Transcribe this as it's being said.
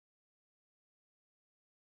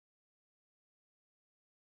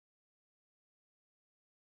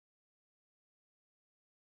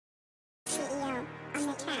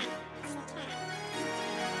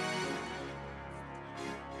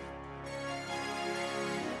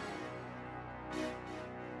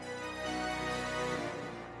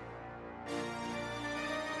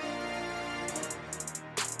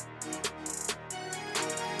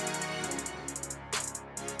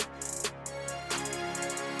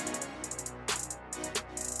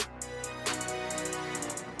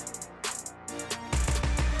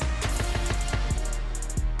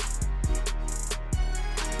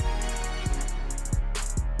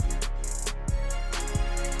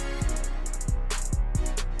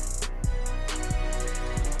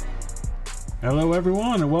Hello,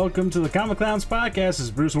 everyone, and welcome to the Comic Clowns Podcast. This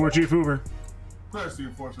is Bruce Warchief Hoover. Nice to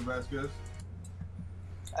Fortune Vasquez.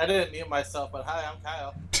 I didn't mute myself, but hi, I'm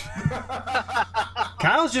Kyle.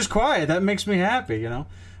 Kyle's just quiet. That makes me happy, you know.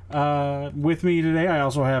 With me today, I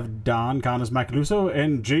also have Don Canas Macaluso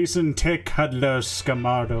and Jason Tecadler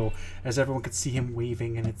Scamardo, as everyone can see him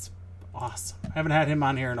waving, and it's awesome. I haven't had him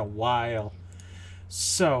on here in a while.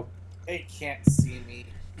 So... They can't see me.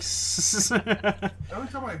 Every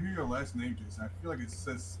time I hear your last name, Jason, I feel like it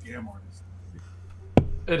says scam artist.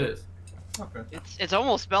 It is. Okay. It's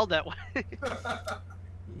almost spelled that way.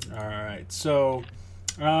 Alright, so...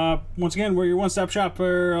 once again, we're your one-stop shop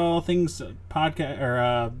for all things podcast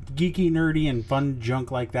or geeky, nerdy, and fun junk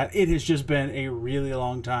like that. It has just been a really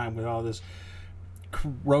long time with all this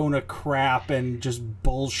Corona crap and just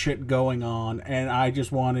bullshit going on, and I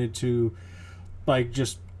just wanted to,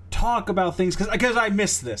 just talk about things because I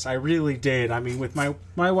missed this. I really did. I mean, with my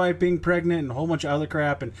wife being pregnant and a whole bunch of other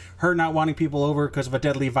crap, and her not wanting people over because of a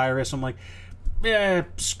deadly virus, I'm like, yeah,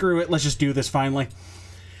 screw it. Let's just do this finally.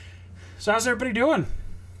 So how's everybody doing?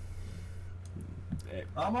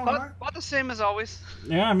 I'm alright. About the same as always.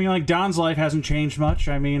 Yeah, I mean, Don's life hasn't changed much.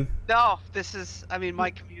 I mean... No,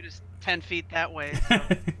 my commute is 10 feet that way.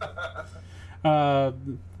 So.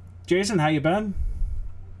 Jason, how you been?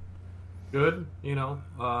 Good,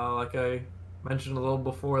 like I mentioned a little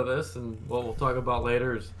before this, and what we'll talk about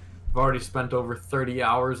later is I've already spent over 30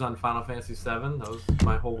 hours on Final Fantasy VII. That was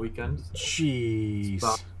my whole weekend. Jeez.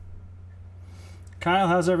 Kyle,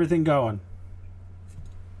 how's everything going?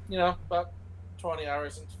 About 20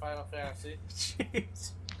 hours into Final Fantasy.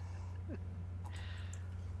 Jeez.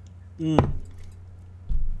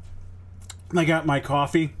 I got my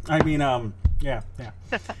coffee. I mean, yeah.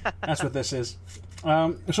 That's what this is.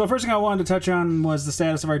 So the first thing I wanted to touch on was the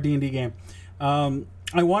status of our D&D game. I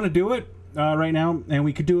want to do it right now, and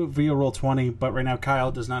we could do it via Roll20, but right now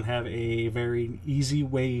Kyle does not have a very easy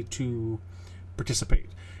way to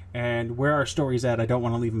participate. And where our story's at, I don't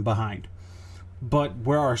want to leave him behind. But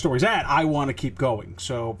where our story's at, I want to keep going.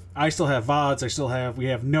 So I still have VODs, we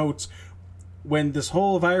have notes. When this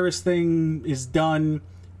whole virus thing is done,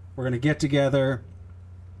 we're going to get together,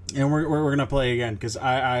 and we're going to play again, because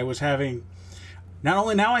I was having... Not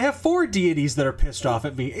only now, I have 4 deities that are pissed off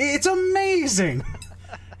at me. It's amazing!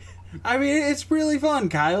 I mean, it's really fun.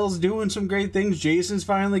 Kyle's doing some great things. Jason's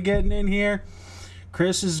finally getting in here.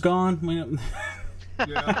 Chris is gone.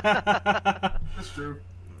 Yeah, that's true.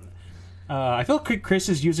 I feel Chris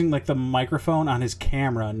is using the microphone on his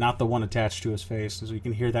camera, not the one attached to his face, so you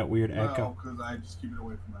can hear that weird echo. No, because I just keep it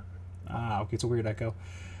away from my face. Okay, it's a weird echo.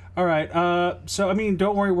 All right, so, I mean,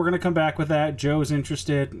 don't worry, we're going to come back with that. Joe's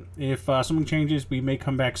interested. If something changes, we may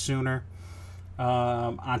come back sooner.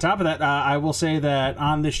 On top of that, I will say that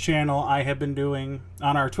on this channel, I have been doing,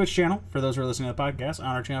 on our Twitch channel, for those who are listening to the podcast, on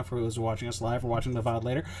our channel for those who are watching us live or watching the VOD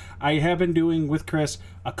later, I have been doing, with Chris,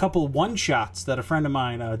 a couple one-shots that a friend of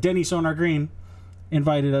mine, Denny Sonar Green,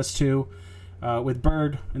 invited us to, with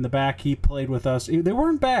Bird in the back. He played with us. They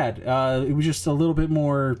weren't bad. It was just a little bit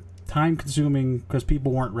more time-consuming because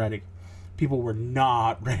people weren't ready. People were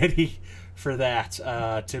not ready for that,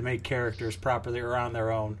 to make characters properly or on their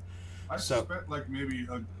own. I spent maybe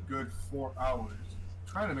a good 4 hours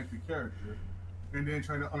trying to make the character, and then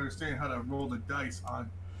trying to understand how to roll the dice on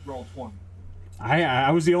Roll20. I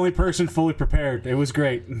was the only person fully prepared. It was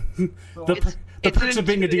great. So the perks of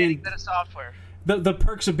being a DM. Bit of software. The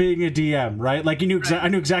perks of being a DM, right? Like I knew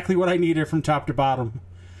exactly what I needed from top to bottom.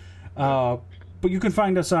 But you can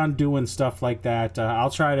find us on doing stuff like that. I'll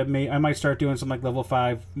try to I might start doing some level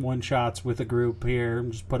 5 one-shots with a group here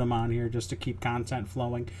and just put them on here just to keep content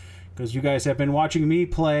flowing. Because you guys have been watching me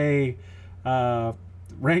play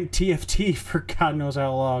ranked TFT for God knows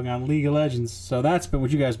how long on League of Legends. So that's been what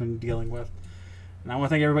you guys have been dealing with. And I want to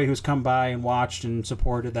thank everybody who's come by and watched and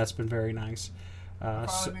supported. That's been very nice.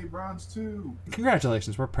 Finally, bronze 2.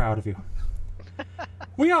 Congratulations. We're proud of you.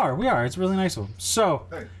 We are. It's really nice of them. So...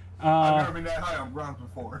 Hey. I've never been that high on bronze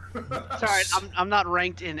before. Sorry, I'm not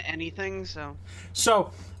ranked in anything, so...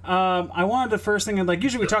 So, I wanted the first thing,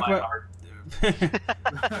 usually we talk about...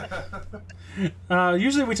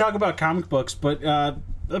 Usually we talk about comic books, but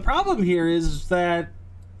the problem here is that,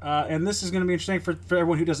 and this is going to be interesting for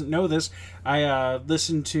everyone who doesn't know this, I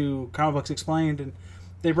listened to Comic Books Explained, and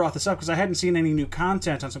they brought this up because I hadn't seen any new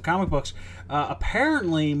content on some comic books.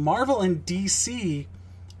 Apparently, Marvel and DC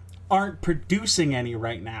aren't producing any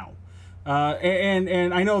right now.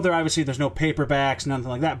 And I know there's no paperbacks, nothing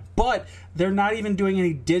like that, but they're not even doing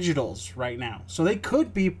any digitals right now. So they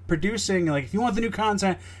could be producing, if you want the new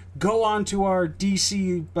content, go onto our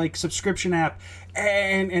DC subscription app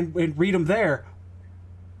and read them there,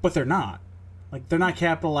 but they're not. Like, they're not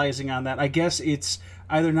capitalizing on that. I guess it's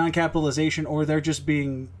either non-capitalization or they're just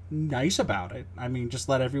being nice about it. I mean, just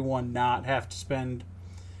let everyone not have to spend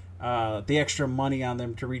the extra money on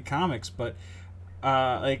them to read comics. But,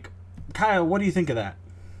 like, Kyle, what do you think of that?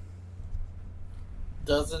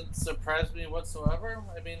 Doesn't surprise me whatsoever.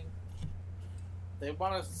 I mean, they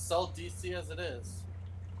want to sell DC as it is.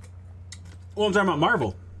 Well, I'm talking about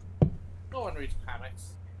Marvel. No one reads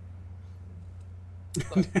comics.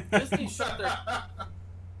 Look,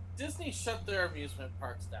 Disney shut their amusement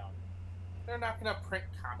parks down. They're not going to print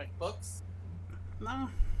comic books. No.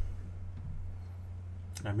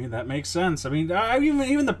 I mean, that makes sense. I mean,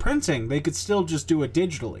 even the printing, they could still just do it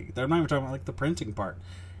digitally. They're not even talking about, like, the printing part.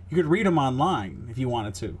 You could read them online if you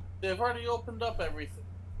wanted to. They've already opened up everything.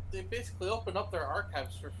 They basically opened up their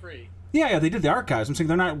archives for free. Yeah, they did the archives. I'm saying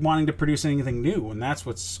they're not wanting to produce anything new, and that's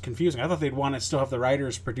what's confusing. I thought they'd want to still have the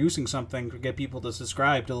writers producing something to get people to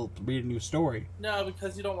subscribe to read a new story. No,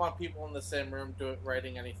 because you don't want people in the same room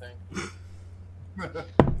writing anything.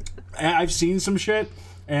 I've seen some shit,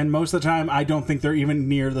 and most of the time I don't think they're even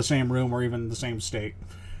near the same room or even the same state.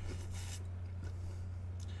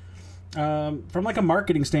 From like a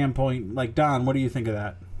marketing standpoint, like Don, what do you think of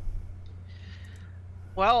that?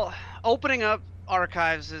 Well, opening up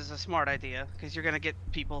archives is a smart idea because you're going to get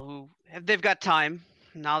people who they've got time.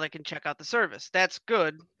 Now they can check out the service. That's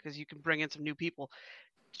good because you can bring in some new people.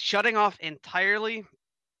 Shutting off entirely,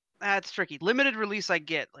 that's tricky. Limited release, I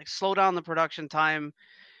get. Like, slow down the production time.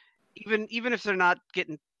 Even if they're not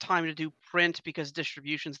getting time to do print because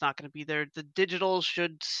distribution's not going to be there, the digital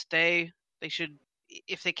should stay. They should,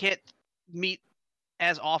 if they can't meet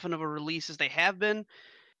as often of a release as they have been,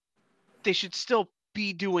 they should still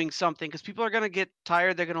be doing something because people are going to get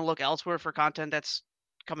tired. They're going to look elsewhere for content that's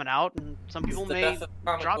coming out, and some people may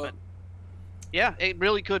drop it. Yeah, it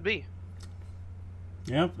really could be.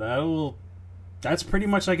 Yep, that's pretty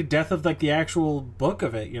much like a death of like the actual book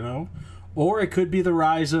of it, you know? Or it could be the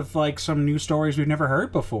rise of like some new stories we've never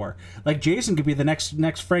heard before. Like Jason could be the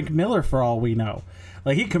next Frank Miller for all we know.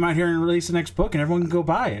 Like he'd come out here and release the next book and everyone can go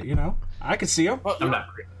buy it, you know? I could see him. Well,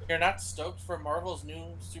 you're not stoked for Marvel's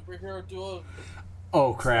new superhero duo?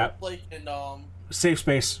 Oh crap. Snowflake and Safe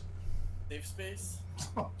Space. Safe Space?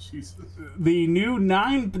 Oh, Jesus. The new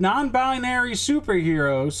non-binary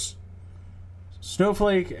superheroes,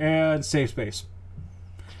 Snowflake and Safe Space.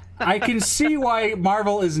 I can see why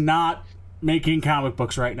Marvel is not making comic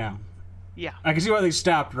books right now. Yeah. I can see why they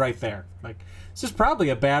stopped right there. Like, this is probably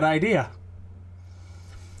a bad idea.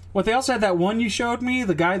 What, they also had that one you showed me?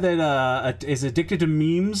 The guy that is addicted to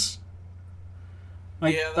memes?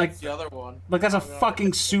 Like, yeah, that's the other one. Like, that's a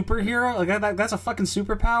fucking superhero? Like, that's a fucking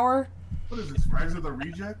superpower? What is this, Rise of the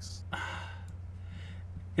Rejects?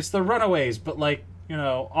 It's the Runaways, but, like, you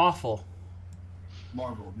know, awful.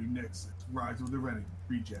 Marvel, New Knicks, Rise of the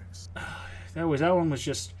Rejects. That one was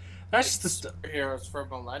just... That's just the superheroes for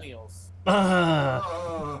millennials.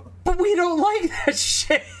 But we don't like that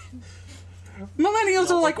shit. Millennials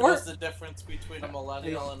are like, what's the difference between a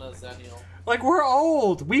millennial and a zennial? Like, we're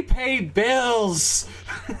old. We pay bills.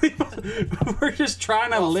 We're just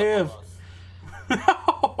trying to live.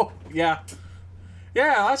 No. Yeah.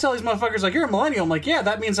 Yeah, I tell these motherfuckers, like, you're a millennial. I'm like, yeah,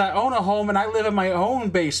 that means I own a home and I live in my own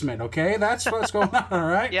basement, okay? That's what's going on, all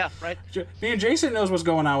right? Yeah, right. Me and Jason knows what's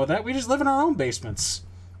going on with that. We just live in our own basements.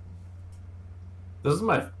 This is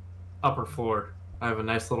my upper floor. I have a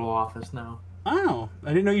nice little office now. Oh, I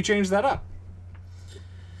didn't know you changed that up.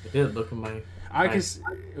 I did. Look at my... I can see...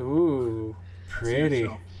 Ooh, pretty.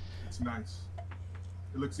 It's nice.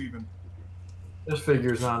 It looks even. There's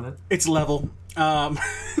figures on it. It's level. That's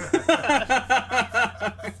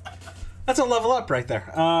a level up right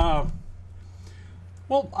there.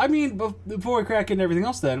 Well, I mean, before we crack into everything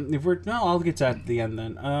else then, I'll get to that at the end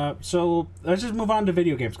then. So let's just move on to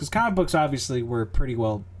video games, because comic books obviously were pretty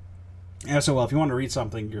well... SOL, if you want to read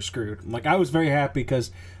something, you're screwed. Like, I was very happy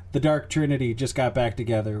because the Dark Trinity just got back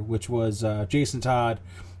together, which was Jason Todd,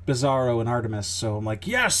 Bizarro, and Artemis. So I'm like,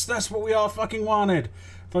 yes, that's what we all fucking wanted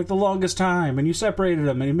for like the longest time. And you separated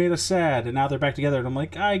them, and you made us sad, and now they're back together. And I'm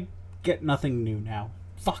like, I get nothing new now.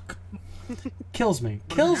 Fuck. Kills me.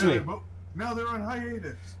 Kills me. Now they're on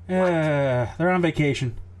hiatus. They're on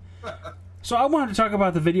vacation. So I wanted to talk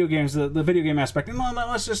about the video games, the video game aspect, and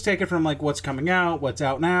let's just take it from like what's coming out, what's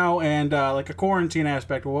out now, and like a quarantine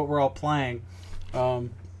aspect of what we're all playing. I'll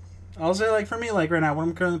say, like, for me, like right now, what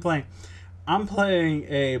I'm currently playing, I'm playing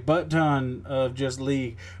a butt ton of just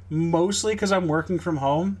League, mostly because I'm working from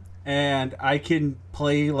home and I can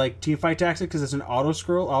play like Teamfight Tactics because it's an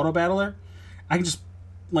auto battler. I can just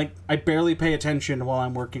like I barely pay attention while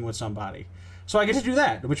I'm working with somebody, so I get to do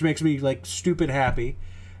that, which makes me like stupid happy.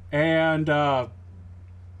 And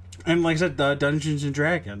like I said, Dungeons and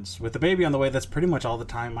Dragons with the baby on the way. That's pretty much all the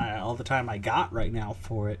time I got right now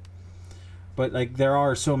for it. But like, there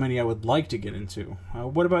are so many I would like to get into.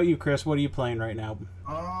 What about you, Chris? What are you playing right now?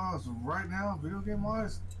 So right now, video game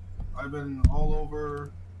wise, I've been all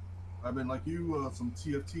over. I've been like you, some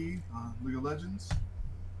TFT, League of Legends,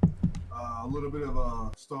 a little bit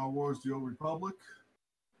of Star Wars: The Old Republic.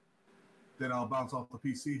 Then I'll bounce off the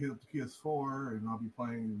PC, hit up the PS4, and I'll be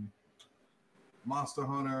playing Monster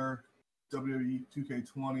Hunter, WWE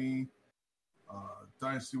 2K20,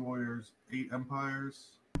 Dynasty Warriors 8 Empires.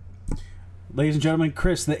 Ladies and gentlemen,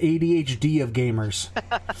 Chris, the ADHD of gamers.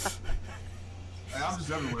 Hey, I'm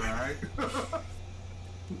just everywhere, alright?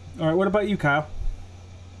 All right, what about you, Kyle?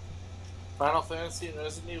 Final Fantasy and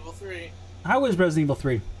Resident Evil 3. How is Resident Evil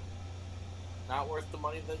 3? Not worth the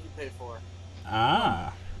money that you pay for.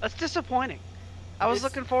 Ah. That's disappointing. I was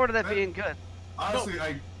looking forward to that being good. Honestly,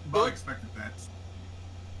 I about expected that.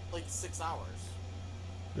 Like 6 hours.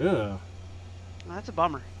 Ugh. Well, that's a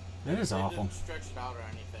bummer. That is They awful. didn't stretch it out or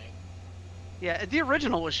anything. Yeah, the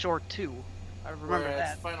original was short too. I remember Whereas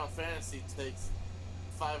that. Final Fantasy takes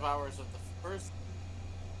 5 hours of the first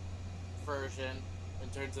version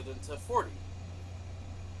and turns it into 40.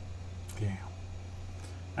 Damn.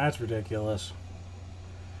 That's ridiculous.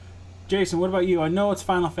 Jason, what about you? I know it's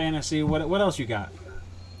Final Fantasy. What else you got?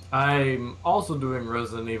 I'm also doing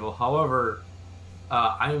Resident Evil. However,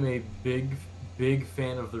 I'm a big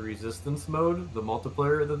fan of the Resistance mode, the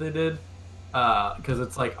multiplayer that they did, because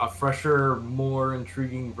it's like a fresher, more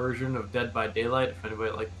intriguing version of Dead by Daylight, if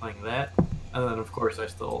anybody likes playing that. And then, of course, I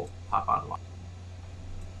still hop on one.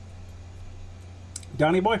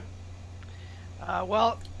 Donnie boy?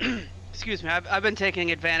 Well, excuse me. I've been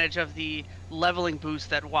taking advantage of the leveling boost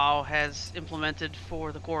that WoW has implemented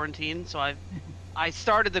for the quarantine. So I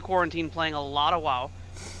started the quarantine playing a lot of WoW.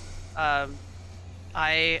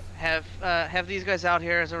 I have these guys out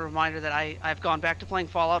here as a reminder that I've gone back to playing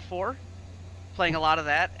Fallout 4, playing a lot of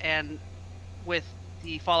that, and with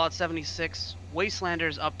the Fallout 76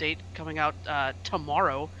 Wastelanders update coming out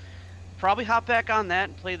tomorrow, probably hop back on that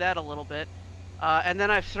and play that a little bit. And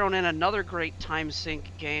then I've thrown in another great time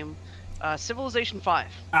sink game, Civilization 5.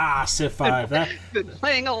 Ah, Civ 5. Been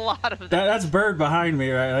playing a lot of that. That's Bird behind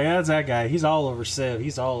me, right? Like, that's that guy. He's all over Civ.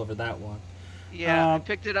 He's all over that one. Yeah, I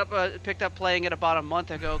picked up playing it about a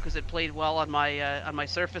month ago because it played well on my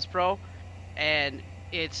Surface Pro, and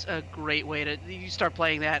it's a great way to you start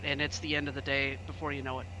playing that, and it's the end of the day before you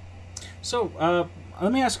know it. So,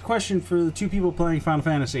 let me ask a question for the two people playing Final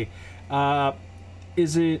Fantasy.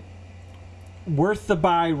 Is it worth the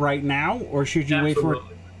buy right now, or should you wait for it?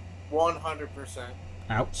 100%.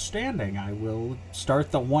 Outstanding. I will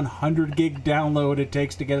start the 100 gig download it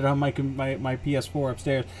takes to get it on my PS4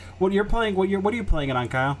 upstairs. What you're playing? What are you playing it on,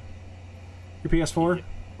 Kyle? Your PS4?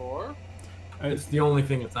 4? It's the only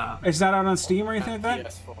thing it's on. It's not out on Steam or anything like that?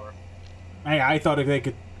 PS4. Hey, I thought if they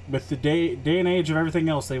could, with the day and age of everything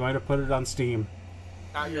else, they might have put it on Steam.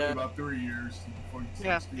 Not In yet. about 3 years before you see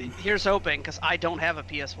Yeah, Steam. here's hoping because I don't have a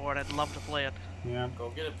PS4 and I'd love to play it. Yeah, Go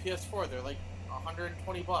get a PS4. They're like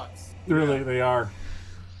 $120. really, they are.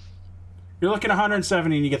 You're looking at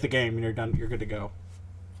 170 and you get the game and you're done. You're good to go.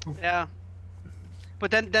 Yeah. But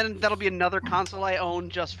then that'll be another console I own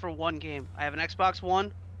just for one game. I have an Xbox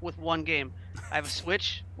One with one game. I have a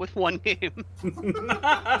Switch with one game.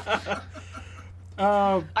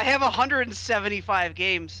 I have 175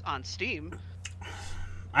 games on Steam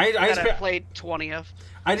I that I've played 20 of.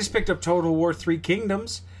 I just picked up Total War 3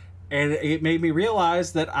 Kingdoms, and it made me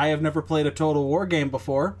realize that I have never played a Total War game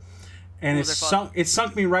before, and Oh, it they're fun.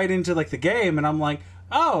 sunk me right into like the game, and I'm like,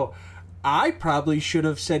 oh, I probably should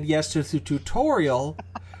have said yes to the tutorial,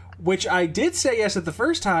 which I did say yes at the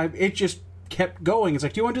first time. It just kept going. It's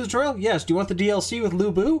like, do you want to do the tutorial? Yes. Do you want the DLC with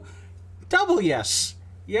Lu Bu? Double yes.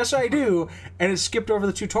 Yes, I do. And it skipped over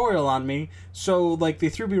the tutorial on me. So, like, they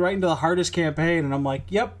threw me right into the hardest campaign, and I'm like,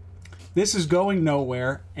 yep, this is going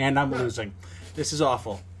nowhere, and I'm losing. This is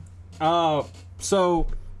awful. For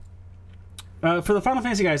the Final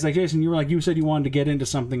Fantasy guys, like Jason, you said you wanted to get into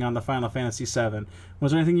something on the Final Fantasy VII.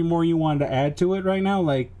 Was there anything more you wanted to add to it right now?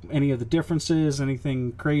 Like any of the differences,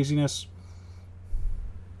 anything craziness?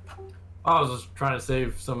 I was just trying to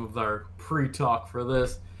save some of our pre-talk for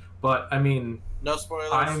this, but I mean, No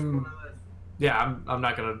spoilers. I'm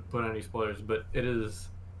not gonna put any spoilers, but it is.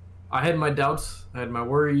 I had my doubts, I had my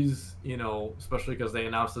worries, especially because they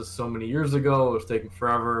announced this so many years ago. It was taking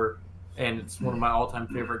forever, and it's one of my all-time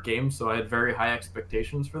favorite games. So I had very high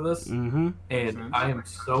expectations for this, Mm-hmm. and I am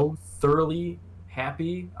so thoroughly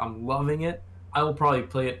happy. I'm loving it. I will probably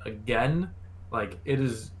play it again. Like, it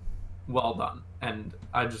is well done, and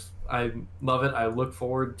I love it. I look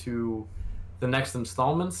forward to the next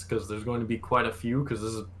installments because there's going to be quite a few because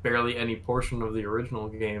this is barely any portion of the original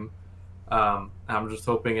game. I'm just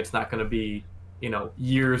hoping it's not going to be,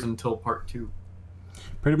 years until part 2.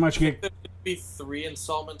 Pretty much There's going to be 3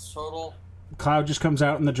 installments total. Cloud just comes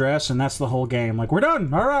out in the dress, and that's the whole game. Like, we're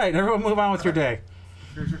done. All right, everyone move on with your day.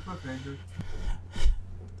 Here's your cliffhanger.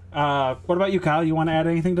 What about you, Kyle? You want to add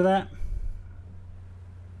anything to that?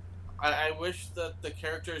 I wish that the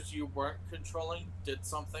characters you weren't controlling did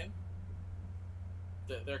something.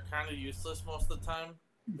 They're kind of useless most of the time.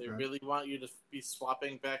 They Okay. really want you to be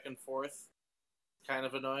swapping back and forth. Kind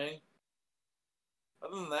of annoying.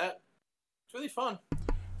 Other than that, it's really fun.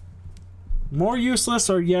 More useless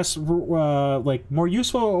or more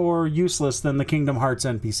useful or useless than the Kingdom Hearts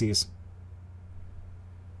NPCs?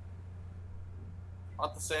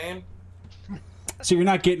 Not the same. So you're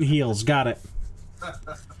not getting heals. Got it.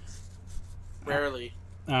 Rarely.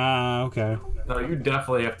 Okay. No, you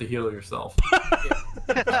definitely have to heal yourself.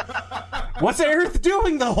 What's Aerith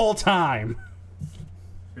doing the whole time?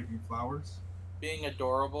 Picking flowers. Being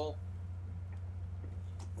adorable.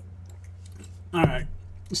 All right.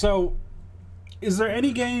 So, is there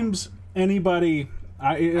any games anybody?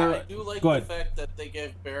 I do like go the ahead. fact that they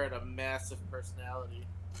gave Barrett a massive personality.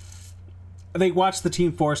 They watched the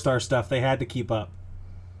Team 4-Star stuff. They had to keep up.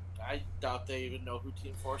 I doubt they even know who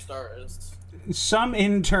Team 4-Star is. Some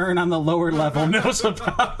intern on the lower level knows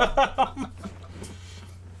about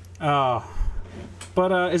them.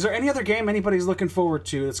 But is there any other game anybody's looking forward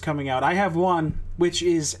to that's coming out? I have one, which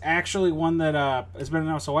is actually one that has been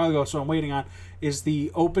announced a while ago, so I'm waiting on, is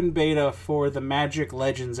the open beta for the Magic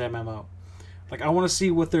Legends MMO. Like, I want to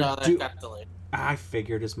see what they're No, that doing. got delayed. I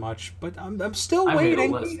figured as much, but I'm still I made a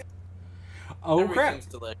waiting. list. Oh, crap. Everything's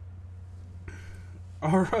delayed.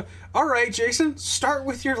 All right, Jason, start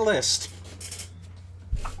with your list.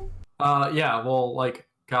 Yeah, well, like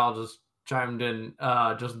Kyle just chimed in,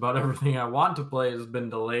 just about everything I want to play has been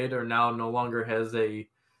delayed or now no longer has a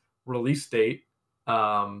release date.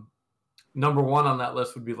 Number 1 on that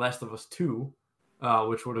list would be Last of Us 2,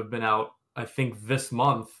 which would have been out, I think, this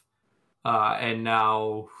month. And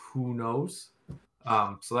now, who knows?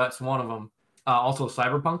 So that's one of them. Also,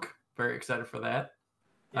 Cyberpunk. Very excited for that.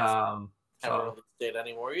 Yes. Haven't So, released date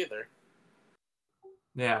anymore either.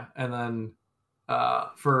 yeah, and then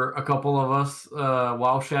for a couple of us,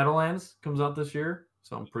 WoW Shadowlands comes out this year,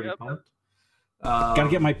 so I'm pretty Yep. pumped. Gotta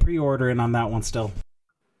get my pre-order in on that one still.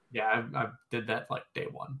 Yeah, I did that like day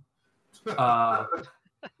 1.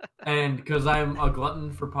 And because I'm a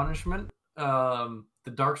glutton for punishment, the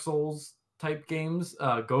Dark Souls type games,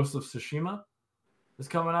 Ghost of Tsushima, is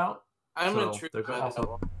coming out. I'm So, intrigued there's by that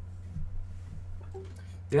also- one.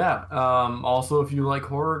 Yeah. Also, if you like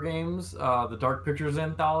horror games, the Dark Pictures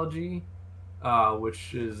Anthology,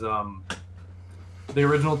 which is the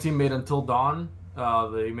original team made Until Dawn.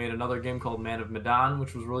 They made another game called Man of Medan,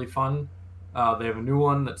 which was really fun. They have a new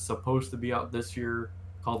one that's supposed to be out this year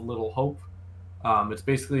called Little Hope. It's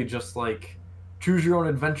basically just like choose your own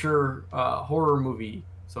adventure horror movie.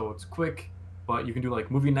 So it's quick, but you can do like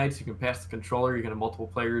movie nights. You can pass the controller. You can have multiple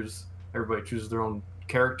players. Everybody chooses their own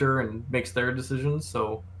character and makes their decisions.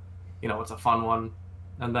 So, it's a fun one.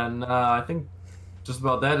 And then I think just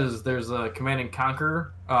about that is there's Command and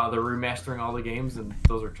Conquer. They're remastering all the games, and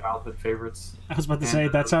those are childhood favorites. I was about to say,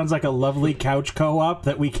 that sounds like a lovely couch co-op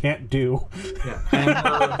that we can't do. Yeah.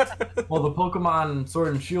 And, well, the Pokemon Sword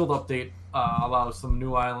and Shield update allows some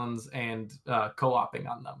new islands and co-oping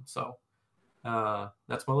on them. So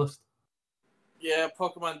that's my list. Yeah,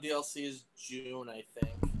 Pokemon DLC is June, I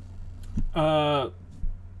think.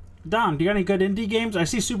 Don, do you got any good indie games? I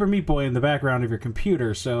see Super Meat Boy in the background of your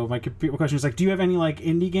computer, so my question is, like, do you have any, like,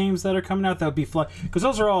 indie games that are coming out that would be fun? Because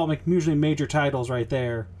those are all, like, usually major titles right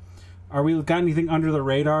there. Are we got anything under the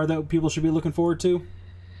radar that people should be looking forward to?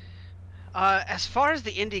 As far as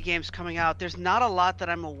the indie games coming out, there's not a lot that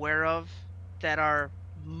I'm aware of that are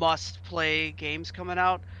must-play games coming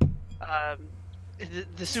out.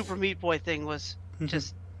 The Super Meat Boy thing was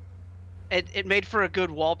just... It made for a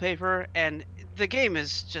good wallpaper, and the game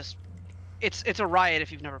is just... It's a riot if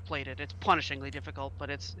you've never played it. It's punishingly difficult, but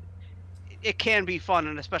it can be fun,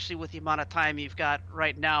 and especially with the amount of time you've got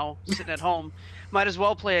right now sitting at home, might as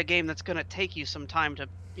well play a game that's going to take you some time to,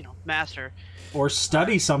 master. Or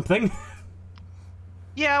study something?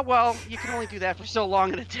 Yeah, well, you can only do that for so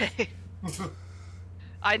long in a day.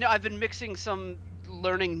 I know I've been mixing some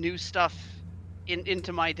learning new stuff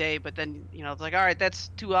into my day, but then, it's like, all right, that's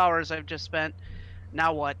 2 hours I've just spent.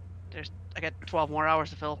 Now what? I got 12 more hours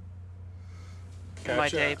to fill in my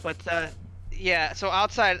day. But yeah, so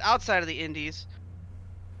outside of the indies,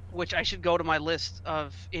 which I should go to my list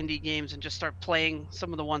of indie games and just start playing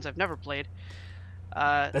some of the ones I've never played.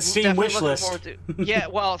 The Steam definitely wish looking list. forward to- yeah,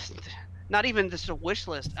 well, not even just a wish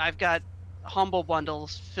list. I've got humble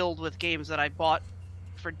bundles filled with games that I bought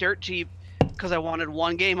for dirt cheap because I wanted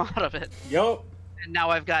one game out of it. Yup. And now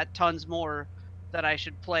I've got tons more that I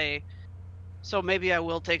should play. So maybe I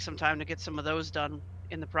will take some time to get some of those done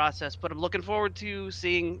in the process. But I'm looking forward to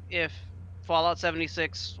seeing if Fallout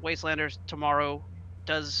 76 Wastelanders tomorrow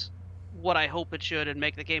does what I hope it should and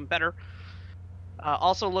make the game better.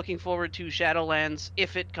 Also looking forward to Shadowlands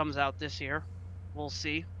if it comes out this year. We'll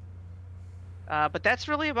see. But that's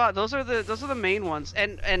really about those are the main ones.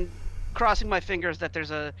 And crossing my fingers that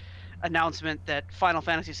there's a announcement that Final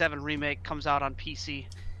Fantasy VII Remake comes out on PC.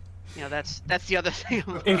 You know, that's the other thing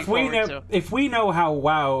I'm looking forward to. If we know how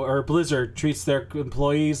WoW or Blizzard treats their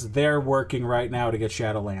employees, they're working right now to get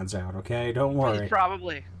Shadowlands out. Okay, don't worry.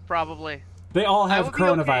 Probably. They all have would be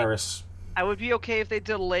okay. coronavirus. I would be okay if they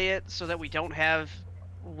delay it so that we don't have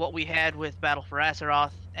what we had with Battle for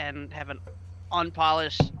Azeroth and have an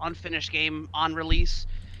unpolished, unfinished game on release.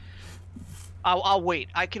 I'll wait.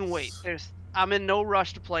 I can wait. I'm in no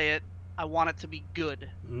rush to play it. I want it to be good.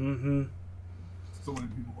 Mm-hmm. So many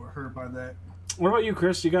people were hurt by that. What about you,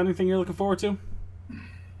 Chris? You got anything you're looking forward to?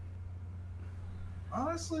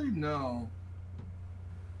 Honestly, no.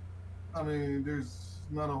 I mean, there's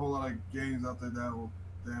not a whole lot of games out there that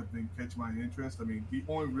have been catch my interest. I mean, the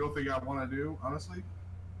only real thing I want to do, honestly,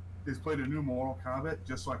 is play the new Mortal Kombat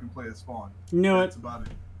just so I can play as Spawn. That's about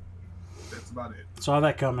it. Saw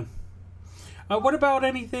that coming. What about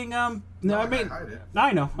anything? No, I mean,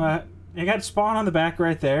 I know. You got Spawn on the back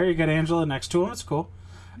right there. You got Angela next to him. It's cool.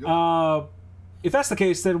 Yep. If that's the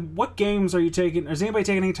case, then what games are you taking? Is anybody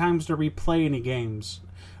taking any times to replay any games?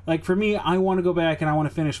 Like for me, I want to go back and I want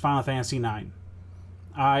to finish Final Fantasy IX.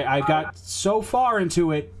 I got so far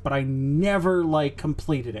into it, but I never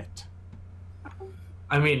completed it.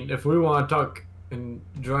 I mean, if we want to talk and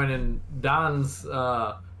join in Don's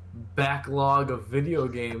backlog of video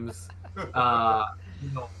games,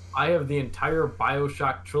 I have the entire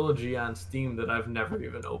BioShock trilogy on Steam that I've never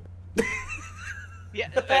even opened. Yeah,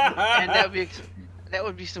 and that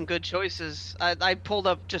would be some good choices. I pulled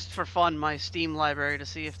up just for fun my Steam library to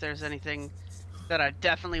see if there's anything that I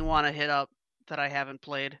definitely want to hit up that I haven't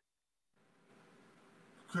played.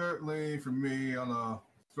 Currently, for me, on the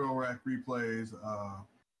Throw Rack replays,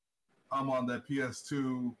 I'm on that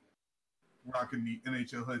PS2 rocking the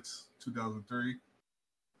NHL Hits 2003.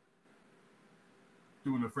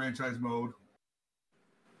 Doing the franchise mode.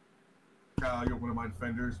 Kyle, you're one of my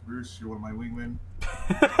defenders. Bruce, you're one of my wingmen.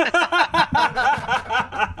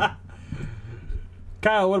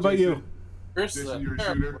 Kyle, what about you? Bruce Jason, you're a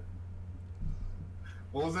shooter.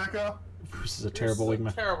 What was that, Kyle? Bruce is a terrible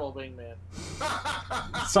wingman. Terrible wingman.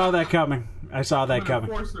 Saw that coming. I saw that coming.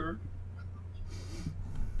 What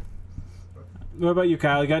about you,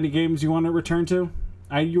 Kyle? You got any games you want to return to?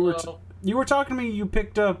 You were talking to me. You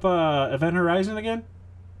picked up Event Horizon again.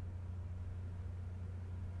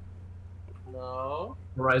 No.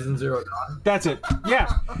 Horizon Zero Dawn. That's it.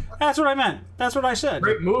 Yeah, that's what I meant. That's what I said.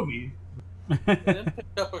 Great movie. I didn't pick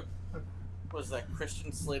up was that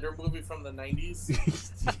Christian Slater movie from the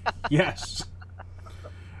 90s? Yes.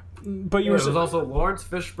 But There was also Lawrence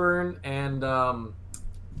Fishburne and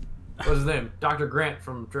what's his name? Dr. Grant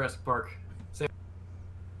from Jurassic Park.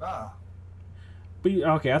 Ah. But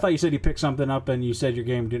okay, I thought you said you picked something up and you said your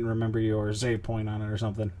game didn't remember your save point on it or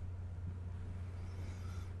something.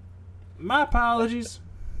 My apologies.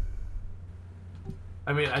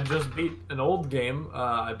 I mean, I just beat an old game.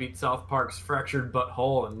 I beat South Park's Fractured But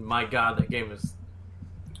Whole, and my God, that game is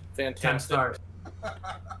Fantastic. 10 stars.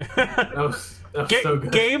 That was so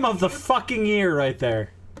good. Game of the fucking year right there.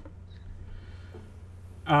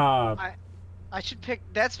 I should pick.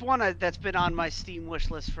 That's one that's been on my Steam wish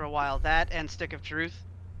list for a while. That and Stick of Truth.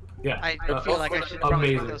 Yeah, I feel like I should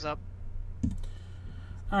probably pick those up.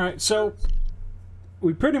 All right, so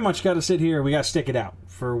we pretty much got to sit here. We got to stick it out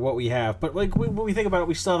for what we have. But when we think about it,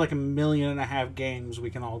 we still have 1.5 million games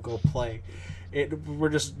we can all go play. We're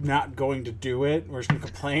just not going to do it. We're just going to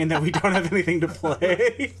complain that we don't have anything to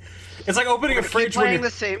play. It's like opening a fridge when playing the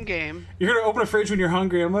same game. You're going to open a fridge when you're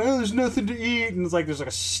hungry. I'm like, oh, there's nothing to eat. And it's like there's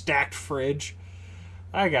a stacked fridge.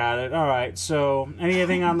 I got it. All right. So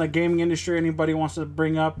anything on the gaming industry anybody wants to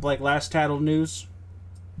bring up, like last tattle news?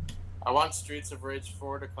 I want Streets of Rage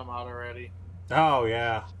 4 to come out already. Oh,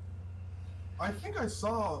 yeah. I think I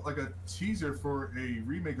saw a teaser for a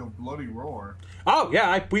remake of Bloody Roar. Oh,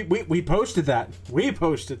 yeah. We posted that.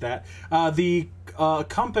 The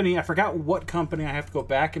company, I forgot what company. I have to go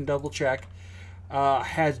back and double check.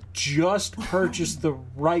 has just purchased the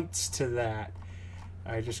rights to that.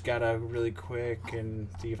 I just gotta really quick and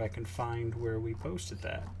see if I can find where we posted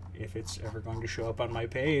that. If it's ever going to show up on my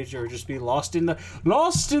page or just be lost in the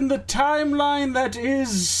timeline that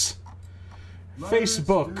is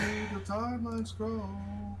Facebook. Let's see the timeline scroll.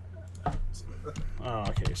 Oh,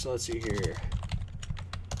 okay, so let's see here.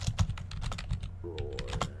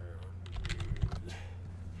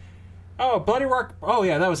 Oh, Bloody Roar. Oh,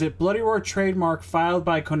 yeah, that was it. Bloody Roar trademark filed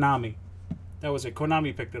by Konami. That was it.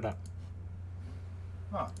 Konami picked it up.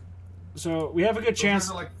 Huh. So we have a good Those chance.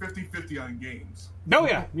 guys are like 50-50 on games. No,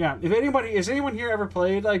 yeah, yeah. If anybody, has anyone here ever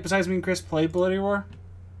played, like, besides me and Chris, played Bloody Roar?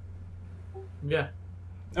 Yeah.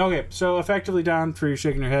 Okay, so effectively, Don, for you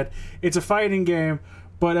shaking your head, it's a fighting game,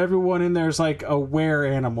 but everyone in there is like a were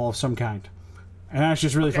animal of some kind. And that's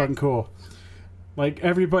just really fucking cool. Like,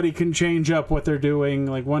 everybody can change up what they're doing.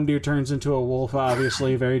 Like, one dude turns into a wolf,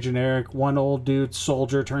 obviously, very generic. One old dude,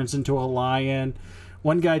 soldier, turns into a lion.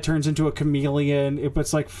 One guy turns into a chameleon.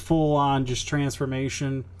 It's like full-on just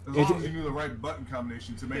transformation. As long as you knew the right button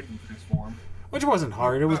combination to make them transform. Which wasn't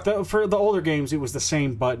hard. It was for the older games. It was the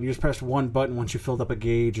same button. You just pressed one button once you filled up a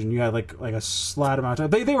gauge, and you had like a slat amount of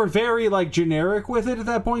time. They were very like generic with it at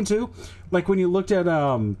that point too. Like when you looked at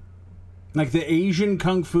like the Asian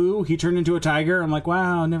kung fu, he turned into a tiger. I'm like,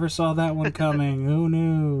 wow, never saw that one coming. Oh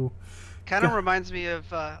no. Kind of reminds me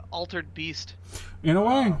of Altered Beast. In a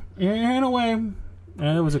way, in a way.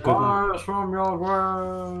 Yeah, that was a good one. Rise from your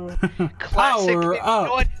grave. Classic. Power You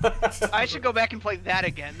know up. what? I should go back and play that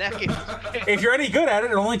again. That game is great. If you're any good at it,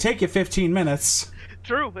 it'll only take you 15 minutes.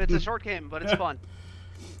 True. It's a short game, but it's fun.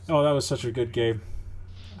 Oh, that was such a good game.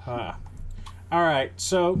 All right,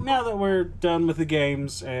 so now that we're done with the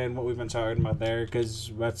games and what we've been talking about there, because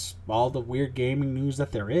that's all the weird gaming news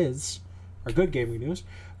that there is, or good gaming news,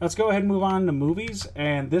 let's go ahead and move on to movies,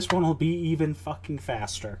 and this one will be even fucking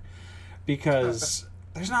faster. Because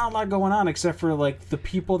there's not a lot going on except for like the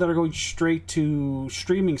people that are going straight to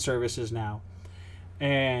streaming services now,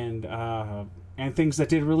 and things that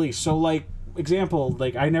did release. So, like example,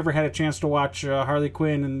 like I never had a chance to watch Harley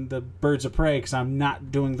Quinn and the Birds of Prey because I'm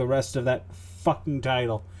not doing the rest of that fucking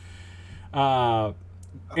title. And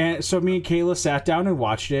so me and Kayla sat down and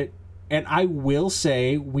watched it, and I will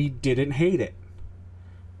say we didn't hate it.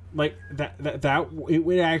 Like that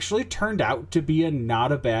it actually turned out to be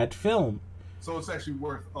not a bad film. So it's actually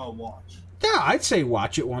worth a watch. Yeah, I'd say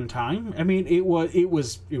watch it one time. I mean, it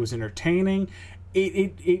was entertaining.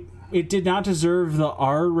 It did not deserve the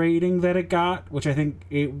R rating that it got, which I think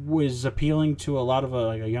it was appealing to a lot of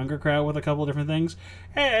a younger crowd with a couple of different things,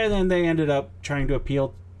 and then they ended up trying to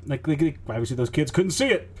appeal. Like obviously those kids couldn't see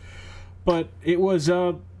it, but it was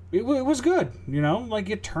good. You know, like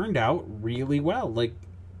it turned out really well. Like.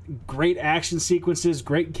 Great action sequences,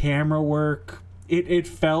 great camera work. It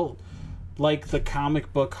felt like the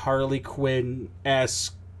comic book Harley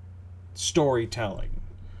Quinn-esque storytelling.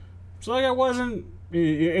 So like it wasn't.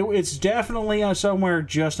 It's definitely somewhere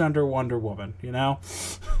just under Wonder Woman, you know,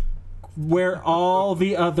 where all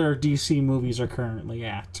the other DC movies are currently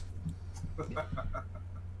at.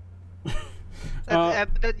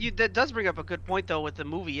 That does bring up a good point, though, with the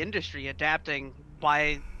movie industry adapting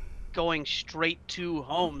by going straight to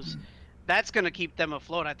homes. That's going to keep them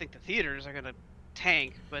afloat. I think the theaters are going to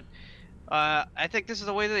tank, but I think this is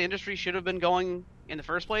the way the industry should have been going in the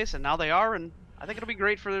first place, and now they are, and I think it'll be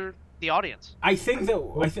great for the audience. I think that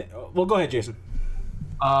well, go ahead, Jason.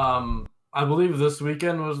 I believe this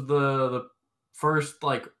weekend was the first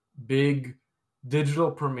like big digital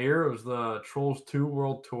premiere. It was the Trolls 2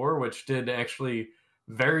 World Tour, which did actually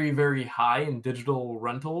very, very high in digital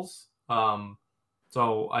rentals.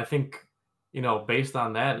 So I think, you know, based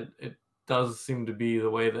on that, it does seem to be the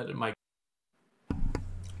way that it might.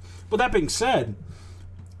 Well, that being said,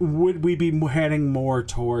 would we be heading more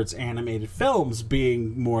towards animated films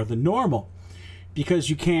being more the normal? Because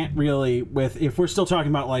you can't really, if we're still talking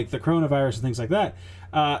about like the coronavirus and things like that,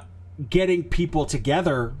 getting people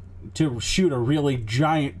together to shoot a really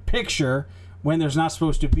giant picture when there's not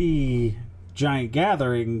supposed to be giant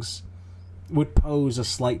gatherings would pose a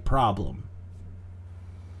slight problem.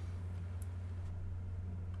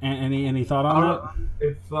 Any thought on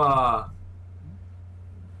that?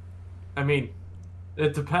 I mean,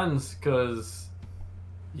 it depends because,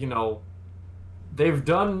 you know, they've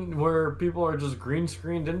done where people are just green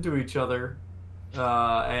screened into each other,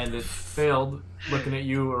 and it failed. Looking at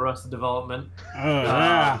you, Arrested Development.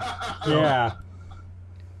 Yeah.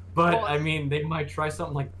 But Well, I mean, they might try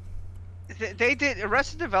something like. They did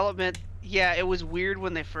Arrested Development. Yeah, it was weird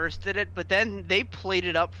when they first did it, but then they played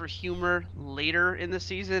it up for humor later in the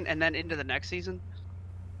season and then into the next season.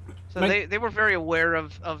 So they were very aware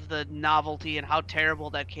of the novelty and how terrible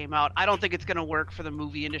that came out. I don't think it's going to work for the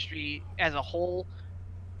movie industry as a whole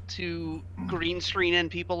to green screen in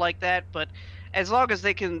people like that, but as long as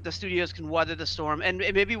the studios can weather the storm, and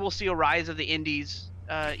maybe we'll see a rise of the indies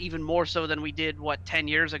even more so than we did 10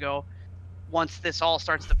 years ago once this all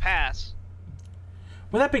starts to pass.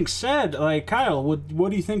 With that being said, like, Kyle, what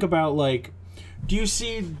do you think about, like, do you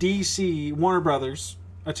see DC, Warner Brothers,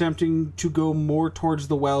 attempting to go more towards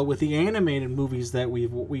the well with the animated movies that we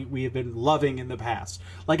have been loving in the past?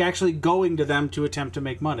 Like, actually going to them to attempt to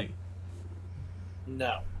make money?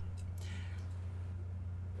 No.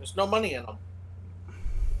 There's no money in them.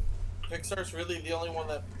 Pixar's really the only one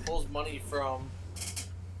that pulls money from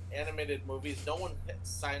animated movies. No one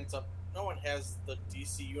signs up. No one has the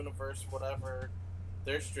DC Universe, whatever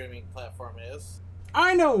their streaming platform is.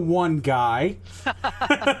 I know one guy.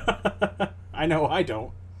 I know I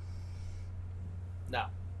don't. No.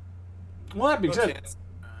 Well, that being said,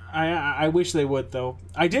 I wish they would, though.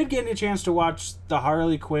 I did get a chance to watch the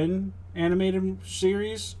Harley Quinn animated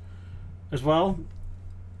series as well.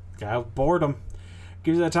 Got boredom.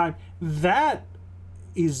 Gives you that time. That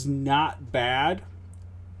is not bad.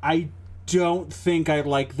 I don't think I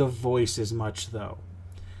like the voice as much, though.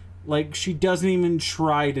 Like, she doesn't even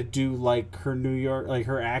try to do, like, her New York, like,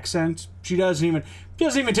 her accent. She doesn't even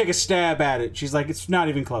take a stab at it. She's like, it's not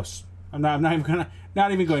even close. I'm not even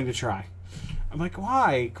going to try. I'm like,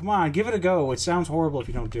 why? Come on, give it a go. It sounds horrible if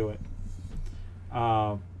you don't do it.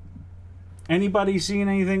 Anybody seen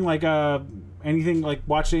anything like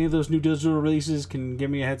watched any of those new digital releases? Can give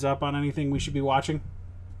me a heads up on anything we should be watching?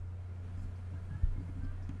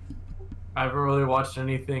 I haven't really watched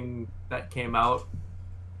anything that came out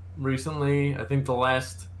recently. I think the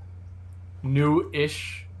last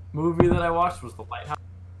new-ish movie that I watched was The Lighthouse.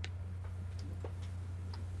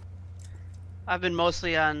 I've been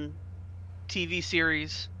mostly on TV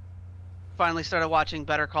series. Finally started watching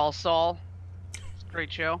Better Call Saul. It's a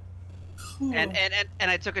great show. And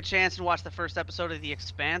I took a chance and watched the first episode of The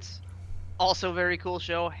Expanse. Also very cool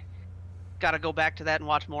show. Got to go back to that and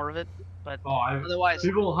watch more of it. But otherwise,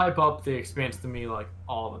 people hype up The Expanse to me like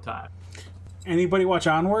all the time. Anybody watch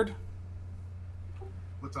Onward?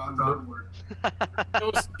 What's Onward?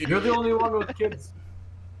 You're the only one with kids.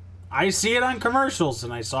 I see it on commercials,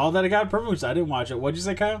 and I saw that it got promoted. I didn't watch it. What'd you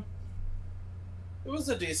say, Kyle? It was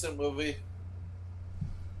a decent movie.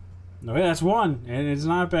 No, that's one, and it's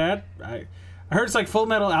not bad. I heard it's like Full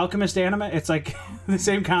Metal Alchemist anime. It's like the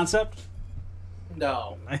same concept.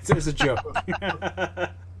 No. It's a joke.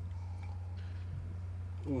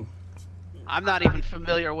 I'm not even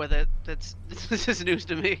familiar with it. This is news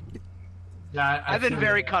to me. Yeah, I've been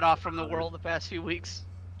very cut off from the world the past few weeks.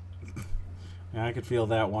 Yeah, I could feel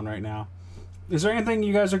that one right now. Is there anything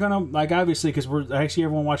you guys are gonna like? Obviously, because I see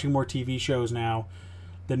everyone watching more TV shows now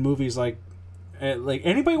than movies. Like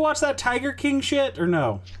anybody watch that Tiger King shit or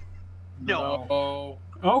no? No.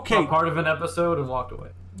 Okay. Part of an episode and walked away.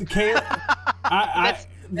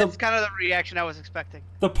 That's kind of the reaction I was expecting.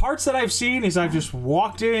 The parts that I've seen is I've just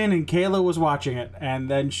walked in and Kayla was watching it, and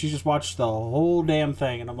then she just watched the whole damn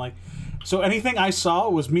thing, and I'm like, so anything I saw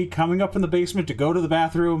was me coming up in the basement to go to the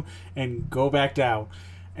bathroom and go back down.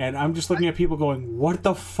 And I'm just looking at people going, what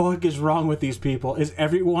the fuck is wrong with these people? Is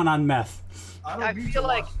everyone on meth? I don't need to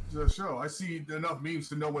watch the show. I see enough memes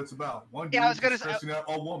to know what it's about. One dude stressing out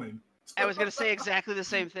a woman. I was gonna say exactly the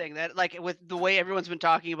same thing. That like with the way everyone's been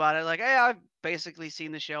talking about it, like, hey, I've basically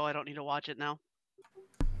seen the show. I don't need to watch it now.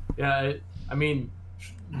 Yeah, I mean,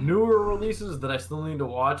 newer releases that I still need to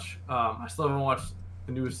watch. I still haven't watched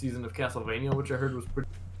the newest season of Castlevania, which I heard was pretty.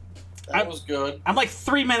 That was good. I'm like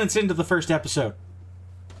 3 minutes into the first episode.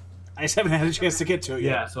 I just haven't had a chance to get to it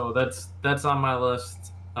yet. Yeah, so that's on my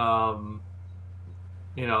list.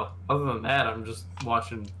 You know, other than that, I'm just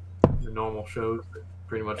watching the normal shows that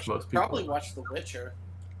pretty much most people probably watch The Witcher.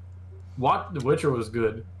 The Witcher was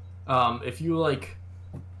good. If you like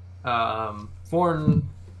foreign,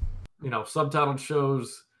 subtitled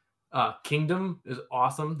shows, Kingdom is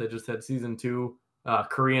awesome. They just had season 2.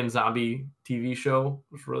 Korean zombie TV show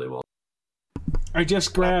was really well. I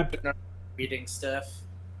just grabbed reading stuff.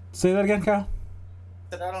 Say that again, Kyle.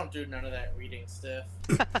 I don't do none of that reading stuff.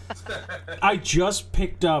 I just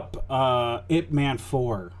picked up Ip Man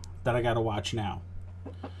 4 that I got to watch now,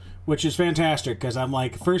 which is fantastic because I'm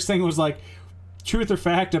like, first thing was like, truth or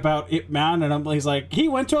fact about Ip Man, and he's like, he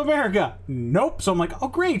went to America. Nope. So I'm like, oh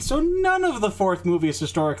great. So none of the fourth movie is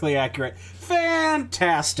historically accurate.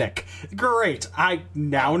 Fantastic. Great. I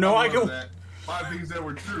now know I can. 5 things that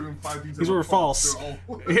were true and 5 things that were false.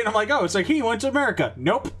 And I'm like, oh, it's like he went to America.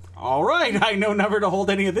 Nope. all right, I know never to hold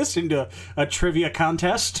any of this into a trivia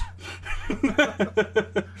contest.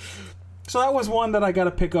 So that was one that I got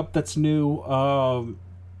to pick up that's new.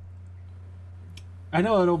 I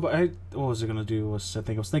know, but what was I going to do? I was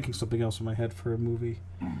thinking something else in my head for a movie.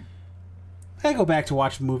 I go back to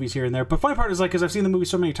watch movies here and there. But funny part is, like, because I've seen the movie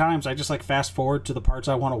so many times, I just, like, fast forward to the parts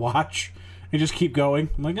I want to watch and just keep going.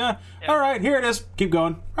 I'm like, all right, here it is. Keep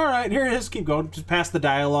going. All right, here it is. Keep going. Just past the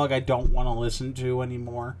dialogue I don't want to listen to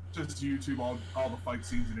anymore. Just YouTube all the fight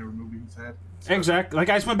scenes in every movie he's had. Exactly. Like,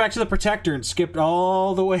 I just went back to The Protector and skipped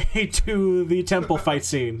all the way to the temple fight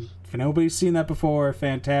scene. If nobody's seen that before,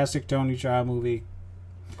 fantastic Tony Jaa movie.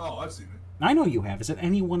 Oh, I've seen it. I know you have. Is it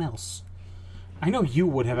anyone else? I know you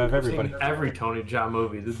would have everybody. I've seen every Tony Jaa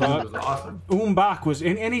movie. This dude was awesome. Bak was,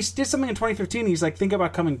 and he did something in 2015. He's like, think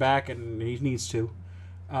about coming back, and he needs to.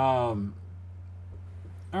 All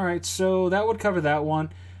right, so that would cover that one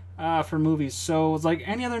for movies. So it's like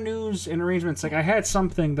any other news and arrangements. Like I had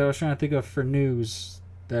something that I was trying to think of for news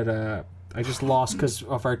that I just lost because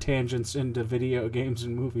of our tangents into video games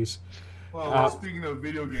and movies. Well, speaking of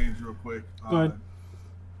video games, real quick, go ahead.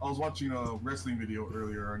 I was watching a wrestling video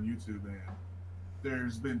earlier on YouTube, and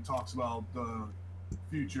there's been talks about the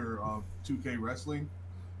future of 2K Wrestling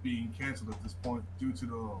being canceled at this point due to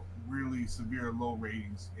the really severe low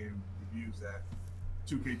ratings and reviews that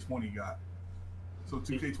 2K20 got. So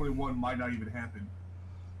 2K21 might not even happen.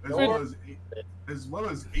 As well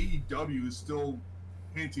as AEW is still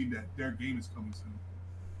hinting that their game is coming soon.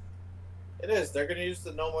 It is. They're going to use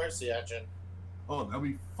the No Mercy engine. Oh, that'd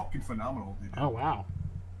be fucking phenomenal, dude. Oh, wow.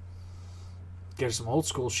 Get some old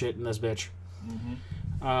school shit in this bitch. Mm-hmm.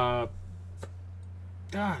 God,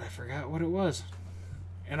 I forgot what it was.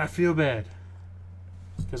 And I feel bad.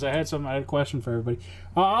 Because I had a question for everybody.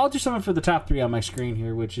 I'll do something for the top three on my screen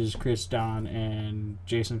here, which is Chris, Don, and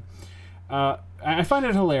Jason. I find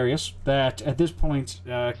it hilarious that at this point,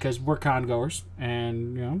 because we're con goers,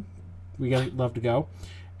 and, you know, we love to go,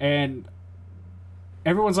 and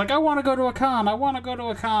everyone's like, I want to go to a con, I want to go to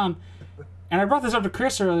a con. And I brought this up to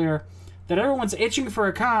Chris earlier, that everyone's itching for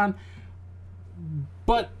a con,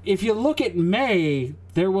 but if you look at May,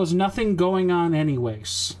 there was nothing going on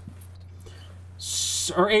anyways.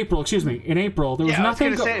 Or April, excuse me. In April, there was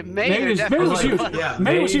nothing. May was huge. Yeah,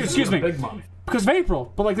 May was huge. Excuse me. Big month. Because of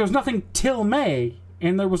April, but like there was nothing till May,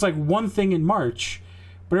 and there was like one thing in March,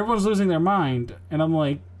 but everyone's losing their mind, and I'm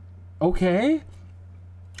like, okay,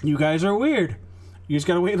 you guys are weird. You just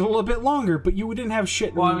gotta wait a little bit longer, but you didn't have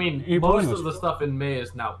shit. Well, I mean, April most anyways. of the stuff in May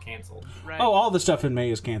is now canceled. Right. Oh, all the stuff in May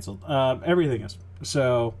is canceled. Everything is.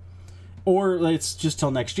 So, or it's just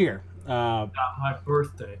till next year. Not my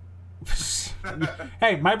birthday.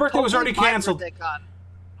 Hey, my birthday was already Hopefully my canceled. birthday con-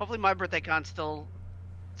 Hopefully my birthday con still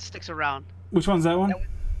sticks around. Which one's that one?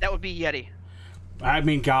 That would be Yeti. I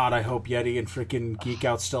mean, God, I hope Yeti and freaking Geek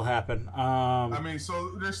Out still happen. I mean,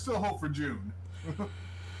 so there's still hope for June.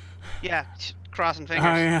 Yeah, crossing fingers.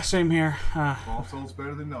 Yeah, same here. Also, it's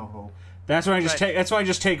better than no hope. That's when I just take. That's why I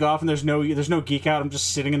just take off, and there's no Geek Out. I'm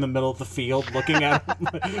just sitting in the middle of the field, looking at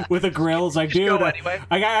him with a grill. It's like, Just dude, go anyway.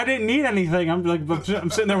 I didn't need anything.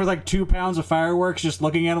 I'm sitting there with like 2 pounds of fireworks, just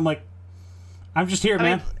looking at them like, I'm just here,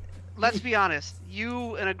 man. I mean, let's be honest.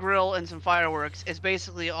 You and a grill and some fireworks is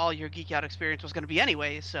basically all your Geek Out experience was going to be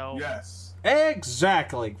anyway. So Yes.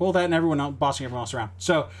 Exactly. Well, that and everyone else, bossing everyone else around.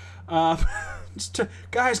 So,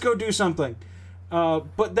 guys, go do something.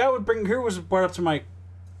 But that would bring. Here was brought up to my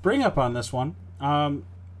bring up on this one.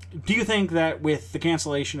 Do you think that with the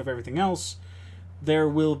cancellation of everything else, there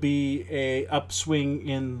will be a upswing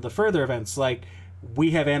in the further events? Like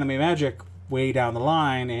we have Anime Magic way down the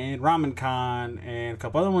line, and Ramen Con, and a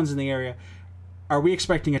couple other ones in the area. Are we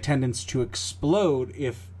expecting attendance to explode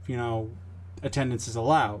if attendance is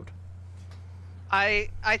allowed? I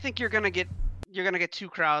think you're gonna get two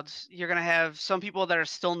crowds. You're gonna have some people that are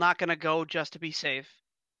still not gonna go just to be safe,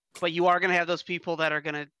 but you are gonna have those people that are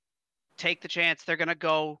gonna take the chance. They're gonna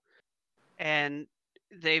go, and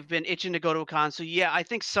they've been itching to go to a con. So yeah, I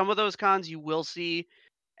think some of those cons you will see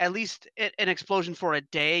at least an explosion for a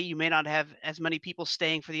day. You may not have as many people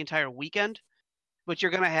staying for the entire weekend, but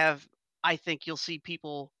you're gonna have. I think you'll see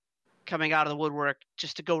people coming out of the woodwork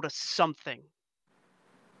just to go to something.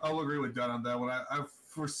 I'll agree with Don on that one. I don't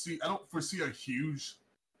foresee a huge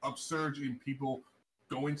upsurge in people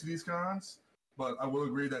going to these cons, but I will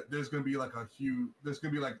agree that there's going to be like a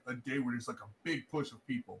day where there's like a big push of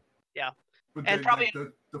people. Yeah. But And then probably-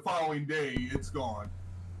 like, the following day it's gone.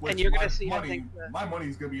 And you're my gonna see, I money, think, my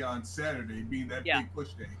money's going to be on Saturday, being that Yeah. big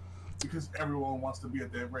push day, because everyone wants to be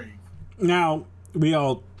at that rave. Now, we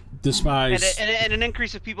all despise. And an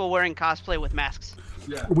increase of people wearing cosplay with masks.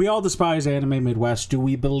 Yeah. We all despise Anime Midwest. Do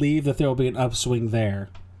we believe that there will be an upswing there?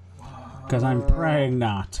 Because I'm praying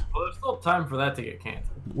not. Well, there's still time for that to get canceled.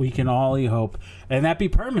 We can only hope, and that be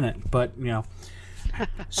permanent. But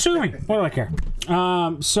sue me. What do I care?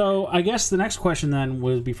 So I guess the next question then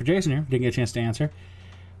would be for Jason here. Didn't get a chance to answer.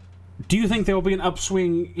 Do you think there will be an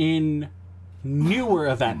upswing in newer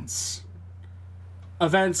events?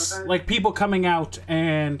 Events like people coming out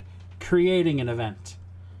and creating an event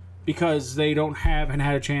because they don't have and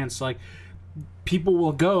had a chance. Like, people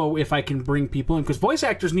will go if I can bring people in, because voice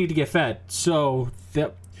actors need to get fed. So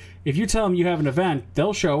if you tell them you have an event,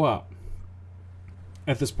 they'll show up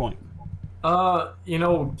at this point.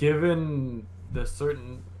 Given the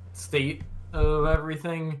certain state of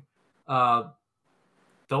everything, they'll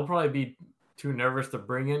probably be too nervous to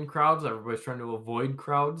bring in crowds. Everybody's trying to avoid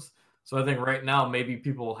crowds. So I think right now maybe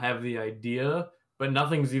people have the idea, but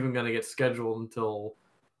nothing's even going to get scheduled until,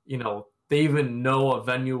 they even know a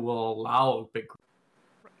venue will allow a big crowd.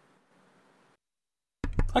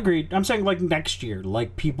 Agreed. I'm saying like next year,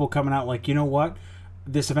 like people coming out like, you know what?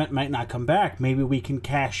 This event might not come back. Maybe we can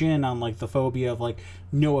cash in on like the phobia of like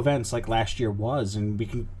no events like last year was, and we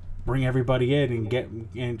can bring everybody in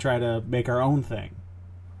and try to make our own thing.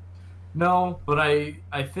 No, but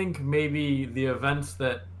I think maybe the events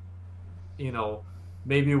that,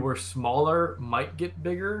 maybe were smaller might get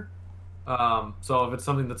bigger. So if it's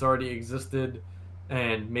something that's already existed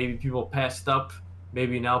and maybe people passed up,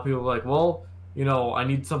 maybe now people are like, well, I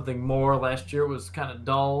need something more. Last year was kind of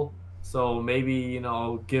dull. So maybe,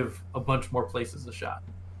 give a bunch more places a shot.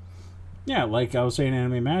 Yeah, like I was saying,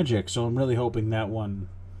 Anime Magic. So I'm really hoping that one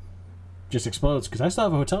just explodes, because I still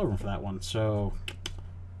have a hotel room for that one. So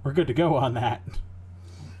we're good to go on that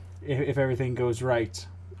if everything goes right.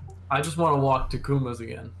 I just want to walk to Kuma's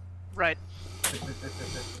again. Right.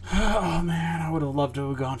 Oh, man, I would have loved to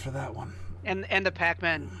have gone for that one. And the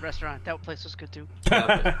Pac-Man restaurant. That place was good, too. It would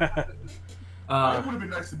have been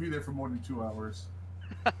nice to be there for more than 2 hours.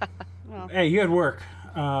 Well, Hey, you had work.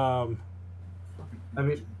 I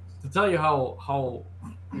mean, to tell you how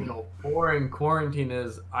boring quarantine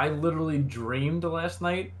is, I literally dreamed last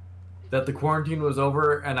night that the quarantine was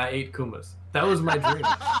over and I ate Kumas. That was my dream.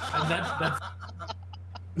 And that's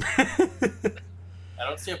I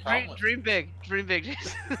don't see a problem with dream big,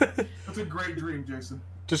 Jason. That's a great dream, Jason.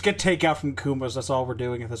 Just get takeout from Kuma's. That's all we're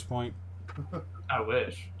doing at this point. I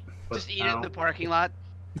wish. But Just eat it in the parking lot.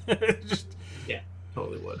 Just,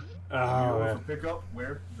 totally would. oh, For man. pickup,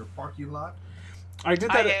 where? Your parking lot? I did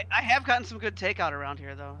that. I have gotten some good takeout around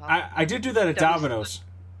here, though. I did do that at Domino's.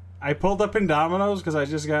 I pulled up in Domino's because I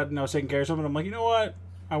just got taking care of something. I'm like, you know what?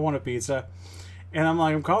 I want a pizza. And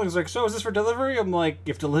I'm calling. He's like, so is this for delivery? I'm like,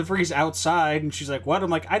 if delivery's outside. And she's like, what? I'm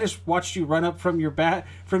like, I just watched you run up from your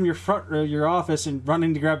your office and run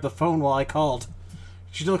in to grab the phone while I called.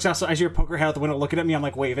 She looks outside. I see her poke her head out the window looking at me. I'm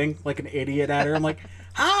like waving like an idiot at her. I'm like,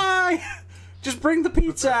 hi! Just bring the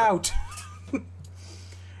pizza out.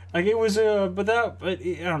 Like it was but I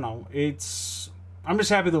don't know. I'm just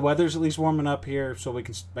happy the weather's at least warming up here so I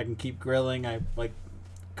can keep grilling. I like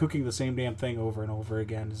cooking the same damn thing over and over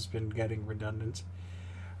again has been getting redundant.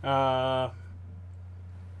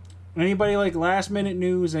 Anybody like last minute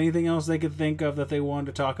news, anything else they could think of that they wanted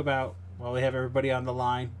to talk about while they have everybody on the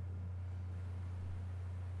line?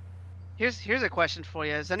 Here's a question for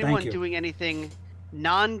you. Is anyone doing anything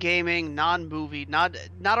non-gaming, non-movie, not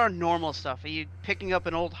our normal stuff? Are you picking up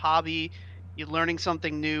an old hobby? You learning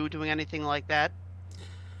something new? Doing anything like that?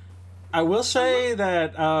 I will say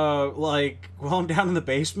that, while I'm down in the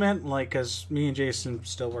basement, because me and Jason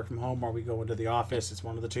still work from home, or we go into the office, it's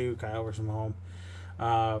one of the two. Kyle works from home.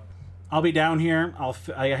 I'll be down here.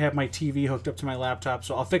 I have my TV hooked up to my laptop,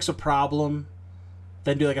 so I'll fix a problem,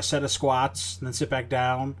 then do a set of squats, and then sit back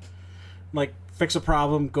down. Fix a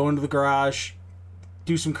problem, go into the garage,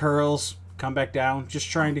 do some curls, come back down. Just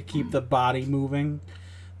trying to keep the body moving.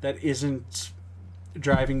 That isn't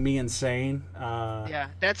driving me insane. Yeah,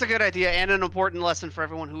 that's a good idea and an important lesson for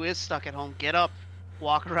everyone who is stuck at home. Get up,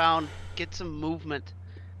 walk around, get some movement.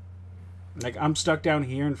 I'm stuck down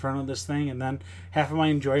here in front of this thing, and then half of my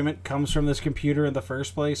enjoyment comes from this computer in the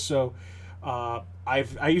first place. So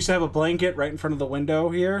I used to have a blanket right in front of the window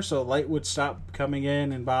here, so light would stop coming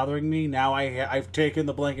in and bothering me. Now I've taken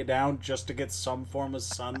the blanket down just to get some form of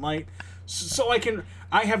sunlight, so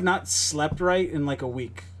I have not slept right in a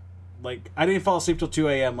week. I didn't fall asleep till 2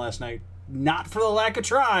 a.m. last night. Not for the lack of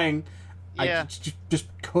trying. Yeah. I just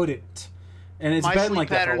couldn't. And it's My been sleep like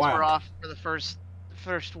that for a patterns while. were off for the first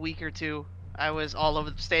week or two. I was all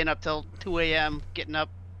over, staying up till 2 a.m., getting up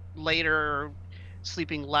later, or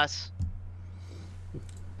sleeping less.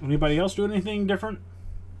 Anybody else doing anything different?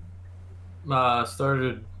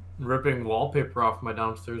 Started ripping wallpaper off my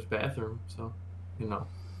downstairs bathroom, so There you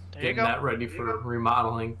getting go. that ready for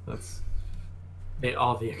remodeling. That's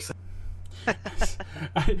all the excitement.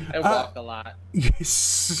 I walk a lot.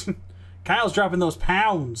 Yes. Kyle's dropping those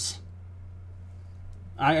pounds.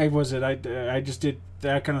 I just did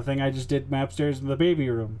that kind of thing. I just did my upstairs in the baby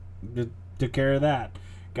room. Took care of that.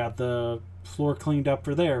 Got the floor cleaned up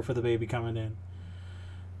for the baby coming in.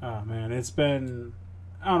 Oh man, it's been,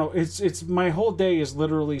 I don't know, it's my whole day is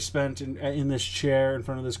literally spent in this chair in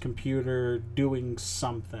front of this computer doing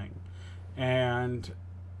something. And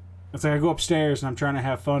it's like I go upstairs and I'm trying to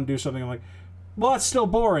have fun, do something. I'm like, well, that's still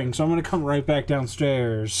boring, so I'm going to come right back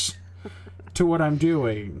downstairs to what I'm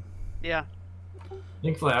doing. Yeah.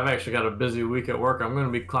 Thankfully, I've actually got a busy week at work. I'm going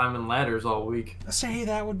to be climbing ladders all week. Say,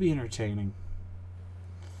 that would be entertaining.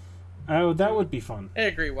 Oh, that would be fun. I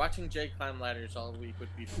agree. Watching Jay climb ladders all week would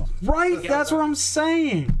be fun. Right, that's what I'm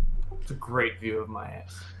saying. It's a great view of my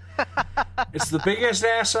ass. It's the biggest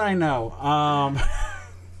ass I know.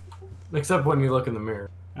 Except when you look in the mirror.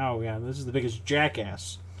 Oh yeah, this is the biggest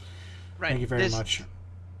jackass. Right. Thank you very much.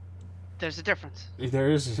 There's a difference. There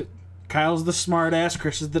is. Kyle's the smart ass,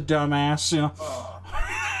 Chris is the dumb ass, you know.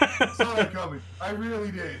 I saw that coming. I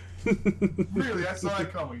really did. Really, I saw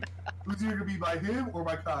it coming. Who's either gonna be by him or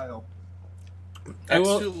by Kyle? That's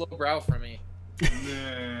too lowbrow for me.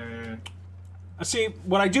 Man. See,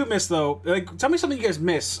 what I do miss though, like, tell me something you guys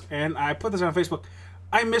miss, and I put this on Facebook.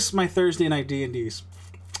 I miss my Thursday night D&Ds.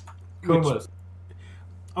 Kumas.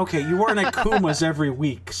 Okay, you weren't at Kuma's every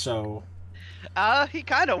week, so. He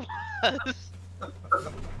kind of was.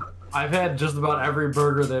 I've had just about every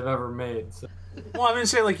burger they've ever made. So. Well, I'm gonna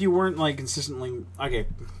say like you weren't like consistently. Okay.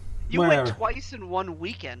 You whatever. went twice in one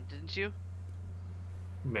weekend, didn't you?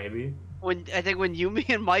 Maybe. I think when you, me,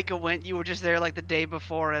 and Micah went, you were just there like the day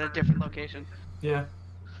before at a different location. Yeah.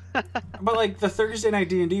 But like the Thursday night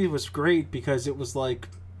D&D was great because it was like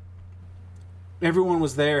everyone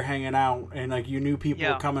was there hanging out and like you knew people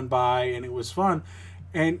were coming by and it was fun.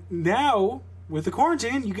 And now with the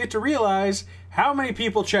quarantine, you get to realize how many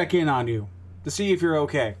people check in on you to see if you're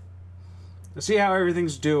okay, to see how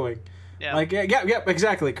everything's doing. Yeah. Like, yeah,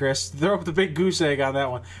 exactly, Chris. Throw up the big goose egg on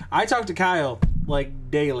that one. I talk to Kyle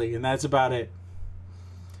like daily, and that's about it.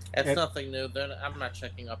 That's nothing new. I'm not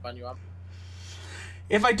checking up on you.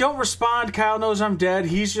 If I don't respond, Kyle knows I'm dead.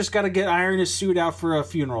 He's just got to iron his suit out for a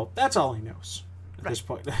funeral. That's all he knows at this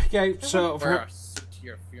point. Okay, so For a suit to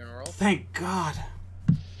your funeral. Thank God.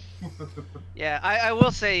 Yeah, I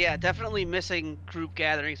will say, definitely missing group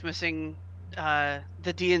gatherings, missing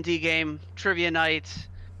the D&D game, trivia nights.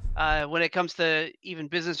 When it comes to even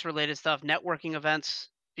business-related stuff, networking events,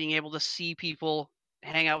 being able to see people,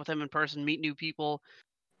 hang out with them in person, meet new people.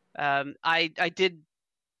 I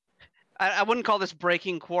wouldn't call this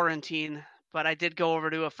breaking quarantine, but I did go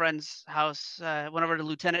over to a friend's house, went over to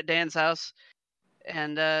Lieutenant Dan's house,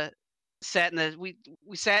 and sat in we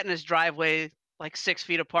sat in his driveway like 6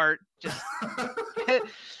 feet apart,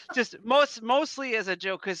 just mostly as a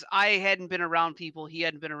joke, because I hadn't been around people, he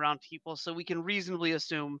hadn't been around people, so we can reasonably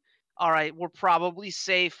assume, all right, we're probably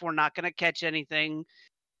safe, we're not going to catch anything,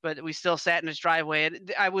 but we still sat in his driveway,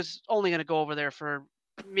 and I was only going to go over there for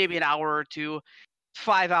maybe an hour or two.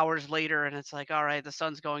 5 hours later, and it's like, all right, the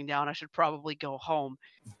sun's going down, I should probably go home.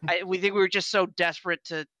 We think we were just so desperate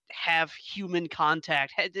to have human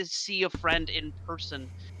contact, had to see a friend in person,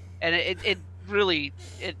 and it really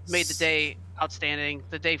made the day outstanding.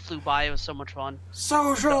 The day flew by. It was so much fun.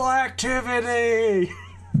 Social activity.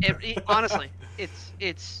 Honestly, it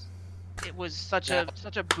was such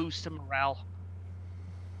a boost to morale.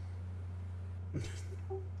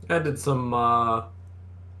 I did some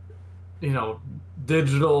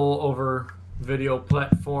digital over video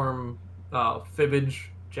platform fibbage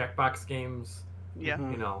Jackbox games. Yeah.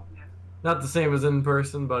 Not the same as in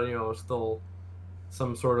person, but still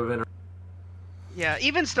some sort of Yeah,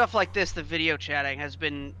 even stuff like this, the video chatting has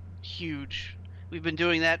been huge. We've been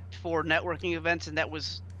doing that for networking events, and that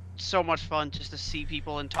was so much fun just to see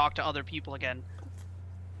people and talk to other people again.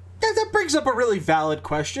 Yeah, that brings up a really valid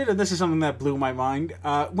question, and this is something that blew my mind.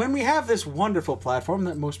 When we have this wonderful platform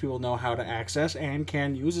that most people know how to access and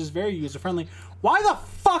can use, is very user-friendly, why the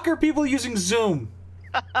fuck are people using Zoom?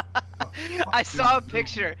 I saw a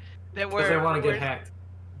picture that because they want to get hacked.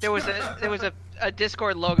 There was a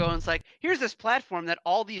Discord logo, and it's like, here's this platform that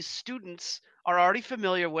all these students are already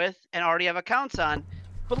familiar with and already have accounts on,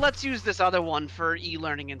 but let's use this other one for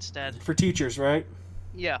e-learning instead. For teachers, right?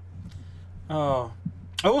 Yeah. Oh.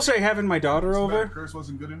 I will say having my daughter over... Curse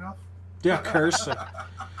wasn't good enough? Yeah, curse.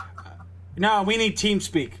 No, we need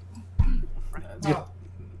TeamSpeak.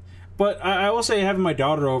 But I will say having my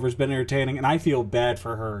daughter over has been entertaining, and I feel bad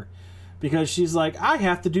for her. Because she's like, I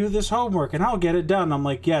have to do this homework, and I'll get it done. I'm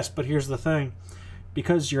like, yes, but here's the thing.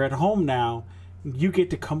 Because you're at home now, you get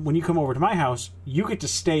to come, when you come over to my house, you get to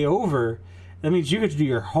stay over. That means you get to do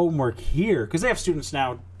your homework here. Because they have students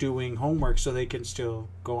now doing homework so they can still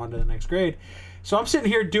go on to the next grade. So I'm sitting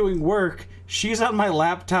here doing work. She's on my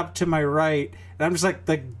laptop to my right. And I'm just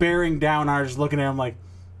like bearing down on her, just looking at him like,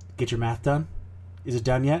 get your math done? Is it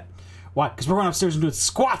done yet? Why? Because we're going upstairs and doing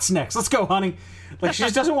squats next. Let's go, honey. Like, she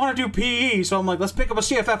just doesn't want to do PE. So I'm like, let's pick up a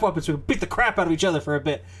CFF weapon so we can beat the crap out of each other for a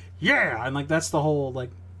bit. Yeah! And, like, that's the whole, like...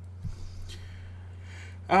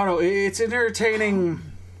 I don't know. It's an entertaining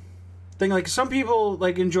thing. Like, some people,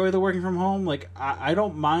 like, enjoy the working from home. Like, I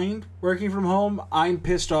don't mind working from home. I'm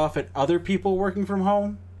pissed off at other people working from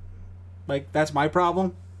home. Like, that's my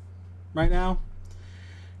problem right now.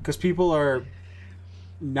 Because people are...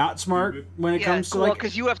 not smart when it comes to like...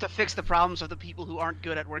 because you have to fix the problems of the people who aren't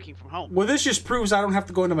good at working from home. Well, this just proves I don't have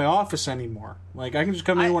to go into my office anymore. Like, I can just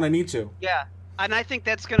come in when I need to. Yeah, and I think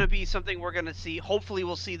that's going to be something we're going to see. Hopefully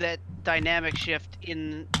we'll see that dynamic shift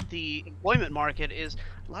in the employment market, is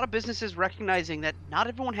a lot of businesses recognizing that not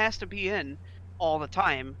everyone has to be in all the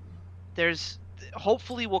time.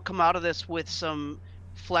 Hopefully we'll come out of this with some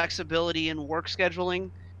flexibility in work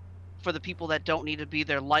scheduling for the people that don't need to be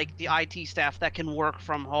there, like the IT staff that can work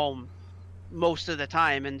from home most of the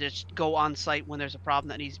time and just go on site when there's a problem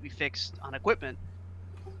that needs to be fixed on equipment.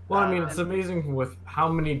 Well, I mean, it's amazing with how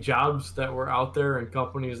many jobs that were out there and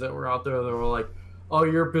companies that were out there that were like, oh,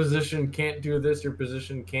 your position can't do this, your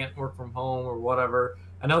position can't work from home or whatever.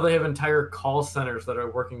 I know they have entire call centers that are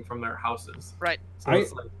working from their houses. Right. So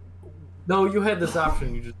it's like, no, you had this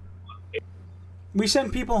option, you just... We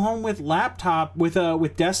send people home with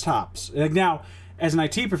desktops. Like, now, as an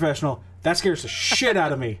IT professional, that scares the shit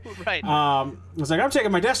out of me. Right. It's like, I'm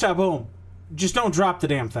taking my desktop home. Just don't drop the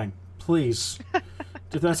damn thing, please.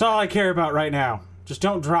 That's all I care about right now. Just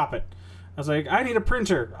don't drop it. I was like, I need a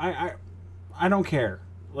printer. I don't care.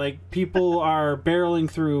 Like, people are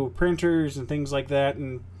barreling through printers and things like that,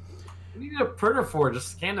 and What do you need a printer for?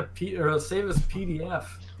 Just scan or save as PDF.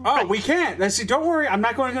 oh, we can't. See, don't worry. I'm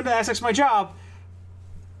not going to go into Essex my job.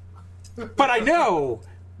 But I know.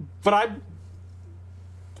 But I'm...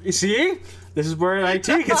 You see? This is where IT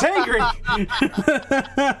gets angry.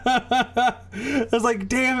 I was like,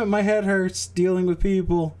 damn it, my head hurts dealing with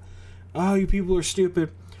people. Oh, you people are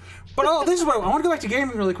stupid. But this is what I want to go back to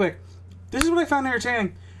gaming really quick. This is what I found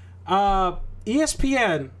entertaining.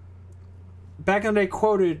 ESPN, back in the day,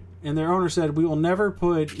 quoted, and their owner said, we will never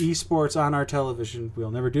put esports on our television. We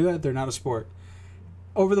will never do that. They're not a sport.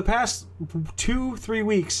 Over the past 2-3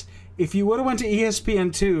 weeks, if you would have went to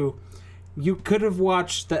ESPN2, you could have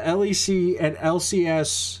watched the LEC and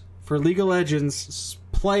LCS for League of Legends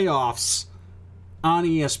playoffs on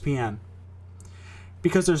ESPN.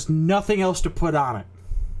 Because there's nothing else to put on it.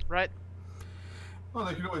 Right. Well,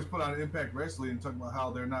 they can always put on Impact Wrestling and talk about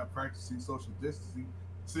how they're not practicing social distancing,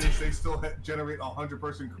 since they still generate a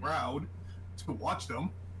 100-person crowd to watch them.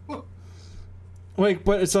 Like,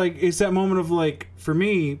 but it's like, it's that moment of like, for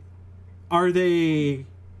me, are they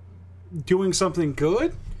doing something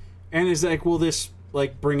good? And is like, will this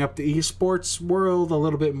like bring up the esports world a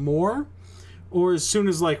little bit more? Or as soon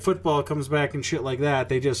as like football comes back and shit like that,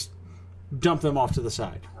 they just dump them off to the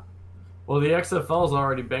side? Well, the XFL's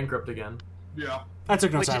already bankrupt again. Yeah. That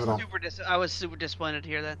took no Which time is at all. I was super disappointed to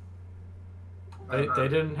hear that. They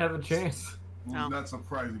didn't have a chance. No. Not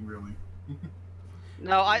surprising, really.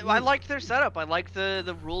 No, I liked their setup. I liked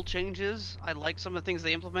the rule changes. I liked some of the things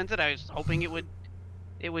they implemented. I was hoping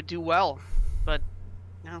it would do well, but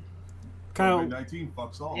no. Kyle, COVID-19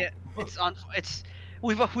 fucks all. Yeah,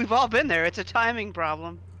 we've all been there. It's a timing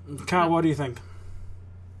problem. Kyle, what do you think?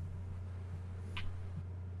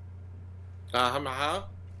 Huh?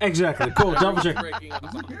 Exactly. Cool. Double check. Breaking up.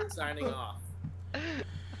 I'm signing off.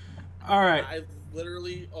 All right. I've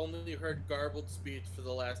literally only heard garbled speech for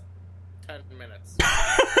the last 10 minutes. So,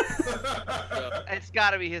 It's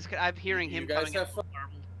got to be his. I'm hearing you him guys coming have up. fun.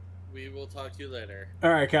 We will talk to you later. All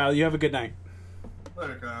right, Kyle. You have a good night.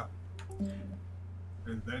 Later, Kyle.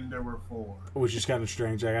 And then there were 4. Which is kind of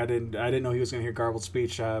strange. Like, I didn't know he was going to hear garbled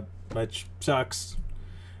speech, which sucks.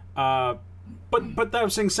 But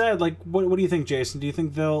that being said, like, what do you think, Jason? Do you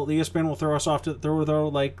think the ESPN will throw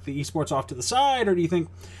like the esports off to the side, or do you think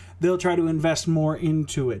they'll try to invest more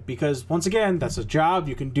into it? Because once again, that's a job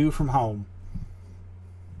you can do from home.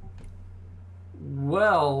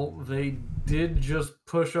 Well, they did just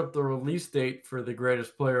push up the release date for the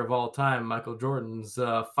greatest player of all time, Michael Jordan's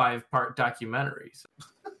 5-part documentary.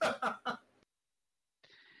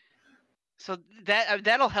 So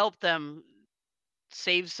that'll help them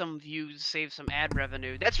save some views, save some ad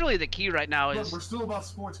revenue. That's really the key right now. Look, we're still about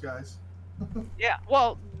sports, guys. Yeah,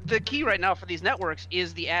 well, the key right now for these networks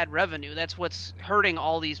is the ad revenue. That's what's hurting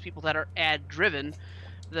all these people that are ad driven.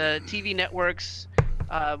 The TV networks,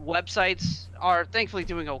 websites are thankfully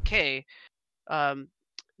doing okay.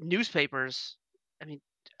 Newspapers, I mean,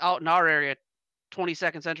 out in our area,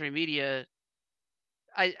 22nd Century Media.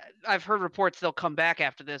 I've heard reports they'll come back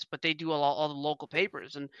after this, but they do all the local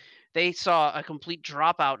papers, and they saw a complete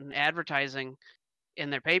dropout in advertising in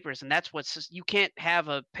their papers, and that's you can't have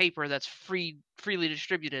a paper that's freely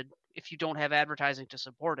distributed if you don't have advertising to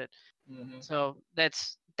support it. Mm-hmm. So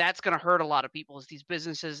that's going to hurt a lot of people. Is these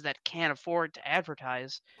businesses that can't afford to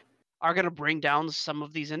advertise are going to bring down some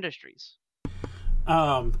of these industries.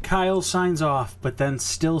 Kyle signs off, but then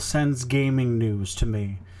still sends gaming news to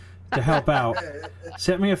me to help out.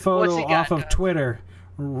 Sent me a photo off of Twitter.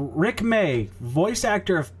 Rick May, voice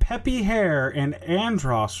actor of Peppy Hare and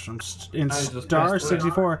Andros in Star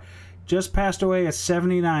 64, just passed away at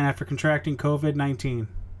 79 after contracting COVID-19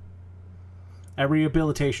 at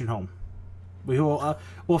rehabilitation home. We will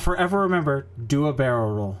forever remember, do a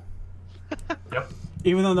barrel roll. Yep.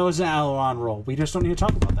 Even though that was an Aileron roll. We just don't need to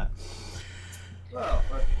talk about that. Well,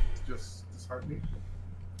 that's just disheartening.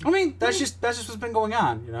 I mean, that's just what's been going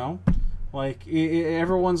on, you know? Like,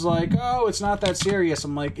 everyone's like, oh, it's not that serious.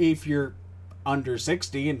 I'm like, if you're under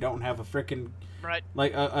 60 and don't have a freaking,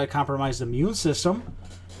 like, a compromised immune system,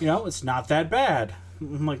 you know, it's not that bad.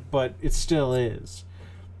 I'm like, but it still is.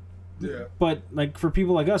 Yeah. But, like, for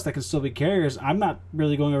people like us that can still be carriers, I'm not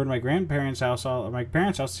really going over to my grandparents' house, my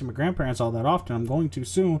parents' house to see my grandparents all that often. I'm going to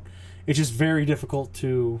soon. It's just very difficult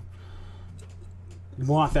to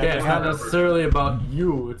want that to it's happen. not necessarily about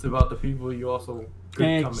you. It's about the people you also could come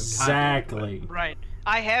in contact with. Exactly. Right.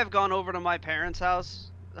 I have gone over to my parents' house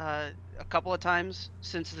a couple of times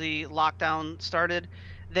since the lockdown started.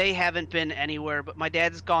 They haven't been anywhere, but my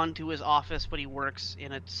dad's gone to his office, but he works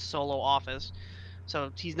in a solo office.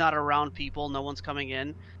 So he's not around people. No one's coming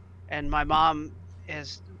in. And my mom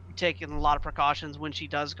has taken a lot of precautions when she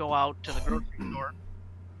does go out to the grocery store.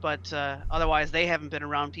 But otherwise, they haven't been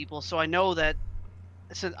around people. So I know that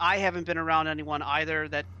since I haven't been around anyone either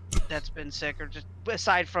that's been sick, or just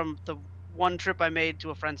aside from the one trip I made to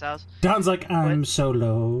a friend's house. Don's like, I'm so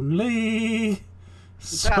lonely.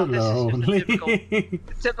 So lonely.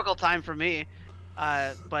 It's a typical time for me.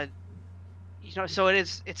 But you know, so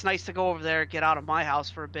it's nice to go over there, get out of my house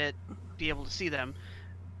for a bit, be able to see them.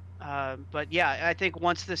 But yeah, I think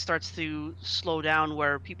once this starts to slow down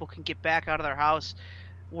where people can get back out of their house,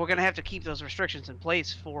 we're going to have to keep those restrictions in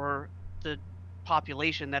place for the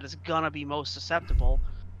population that is going to be most susceptible,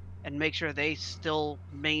 and make sure they still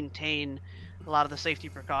maintain a lot of the safety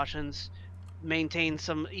precautions, maintain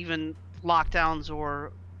some even lockdowns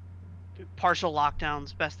or partial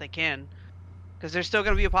lockdowns best they can, because there's still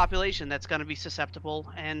going to be a population that's going to be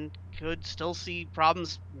susceptible and could still see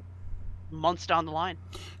problems months down the line.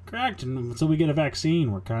 Correct. And until we get a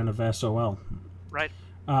vaccine, we're kind of SOL. Right.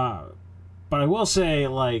 But I will say,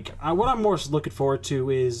 like, what I'm more looking forward to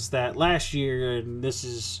is that last year, and this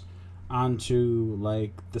is onto,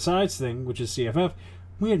 like, the sides thing, which is CFF,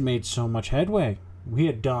 we had made so much headway. We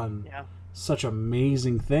had done such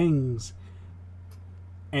amazing things.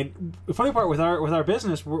 And the funny part with our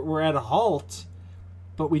business, we're at a halt,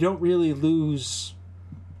 but we don't really lose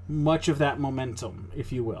much of that momentum,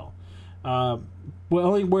 if you will. Well,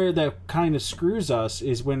 only where that kind of screws us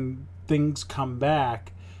is when things come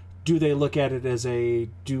back. Do they look at it as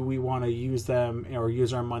do we want to use them or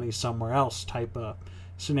use our money somewhere else type of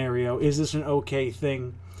scenario? Is this an okay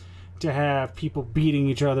thing to have people beating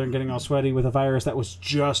each other and getting all sweaty with a virus that was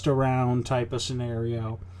just around type of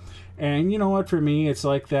scenario? And you know what, for me, it's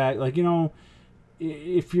like that. Like, you know,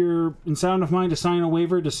 if you're in sound enough mind to sign a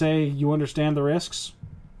waiver to say you understand the risks,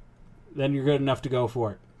 then you're good enough to go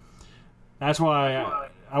for it. That's why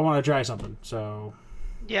I want to try something, so...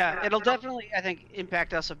 Yeah, it'll definitely, I think,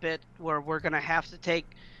 impact us a bit where we're going to have to take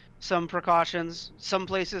some precautions. Some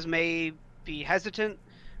places may be hesitant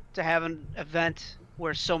to have an event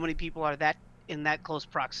where so many people are in that close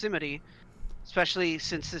proximity, especially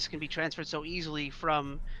since this can be transferred so easily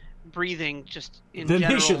from breathing just in general.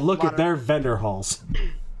 Then they should look at their vendor halls.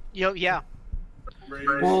 Yeah.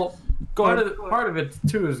 Well, part of it,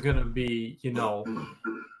 too, is going to be, you know,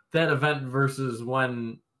 that event versus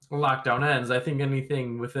when lockdown ends. I think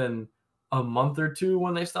anything within a month or two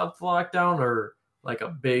when they stop the lockdown, or like a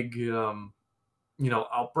big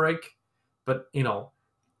outbreak. But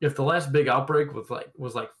if the last big outbreak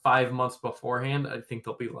was like 5 months beforehand, I think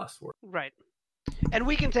there'll be less work. Right. And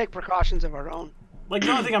we can take precautions of our own. Like, the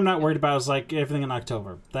only thing I'm not worried about is, like, everything in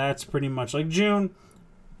October. That's pretty much, like, June,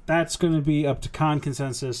 that's going to be up to con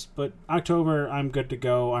consensus. But October, I'm good to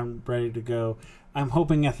go. I'm ready to go. I'm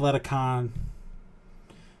hoping Athleticon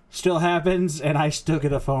still happens, and I still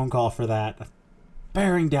get a phone call for that.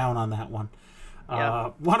 Bearing down on that one.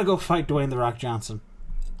 Yeah. Want to go fight Dwayne The Rock Johnson.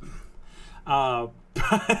 Hey,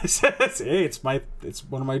 it's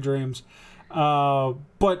one of my dreams.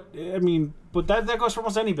 But I mean, that goes for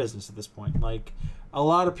almost any business at this point. Like, a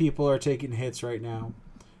lot of people are taking hits right now,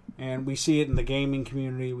 and we see it in the gaming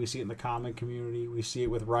community, we see it in the comic community, we see it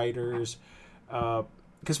with writers.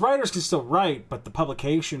 Because writers can still write, but the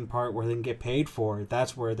publication part where they can get paid for it,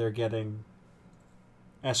 that's where they're getting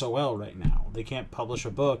SOL right now. They can't publish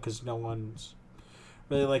a book because no one's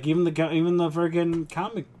really, like, even the friggin'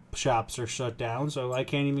 comic shops are shut down, so I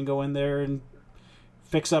can't even go in there and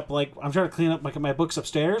fix up, like, I'm trying to clean up my books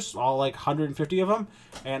upstairs, all like 150 of them,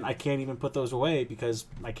 and I can't even put those away because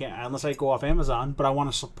I can't, unless I go off Amazon, but I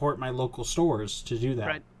want to support my local stores to do that.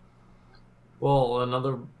 Right. Well,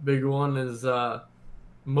 another big one is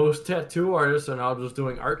most tattoo artists are now just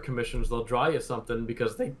doing art commissions. They'll draw you something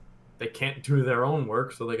because they can't do their own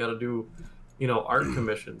work, so they got to do, art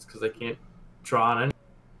commissions because they can't draw on any.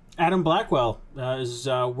 Adam Blackwell is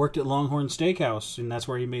worked at Longhorn Steakhouse, and that's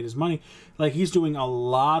where he made his money. Like, he's doing a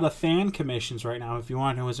lot of fan commissions right now. If you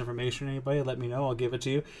want to know his information, anybody, let me know. I'll give it to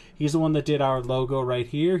you. He's the one that did our logo right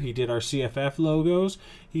here. He did our CFF logos.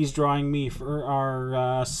 He's drawing me for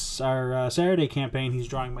our Saturday campaign. He's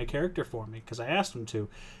drawing my character for me because I asked him to.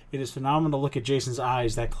 It is phenomenal to look at Jason's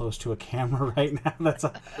eyes that close to a camera right now.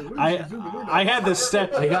 I had this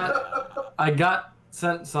step. I got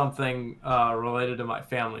sent something related to my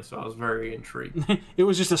family, so I was very intrigued. It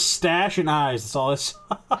was just a stash and eyes. That's all I saw.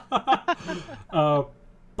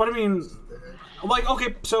 But I mean, like,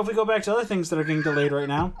 okay, so if we go back to other things that are getting delayed right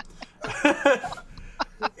now.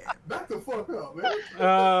 Back the fuck up,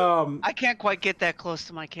 man. I can't quite get that close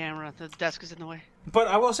to my camera. The desk is in the way. But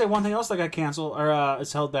I will say one thing else that got canceled, or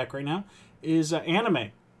is held back right now, is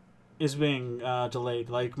anime is being delayed.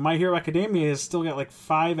 Like, My Hero Academia has still got like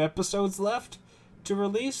 5 episodes left to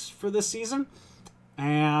release for this season,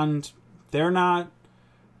 and they're not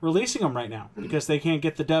releasing them right now because they can't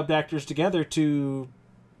get the dubbed actors together to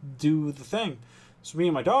do the thing. So me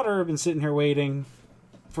and my daughter have been sitting here waiting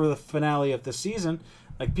for the finale of the season.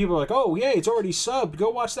 Like, people are like, oh, yay, it's already subbed,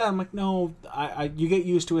 go watch that. I'm like, no, you get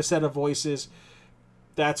used to a set of voices.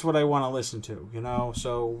 That's what I want to listen to,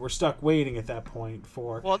 So we're stuck waiting at that point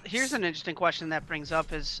for... Well, here's an interesting question that brings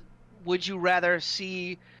up is, would you rather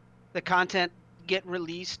see the content get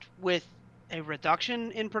released with a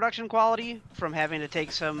reduction in production quality from having to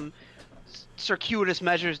take some circuitous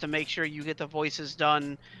measures to make sure you get the voices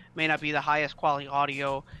done, may not be the highest quality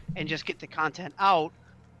audio, and just get the content out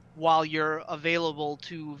while you're available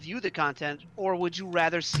to view the content? Or would you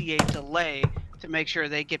rather see a delay to make sure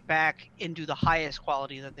they get back into the highest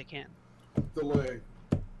quality that they can? Delay.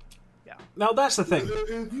 Yeah. Now, that's the thing.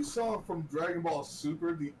 If you saw from Dragon Ball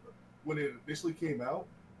Super, when it initially came out,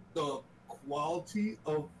 the quality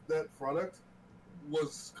of that product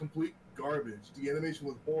was complete garbage. The animation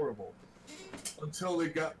was horrible until they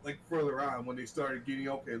got like further on when they started getting,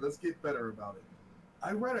 okay, let's get better about it.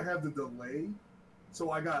 I'd rather have the delay, so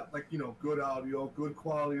I got like, good audio, good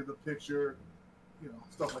quality of the picture,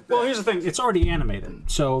 stuff like that. Well, here's the thing. It's already animated.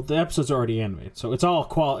 So the episode's already animated. So it's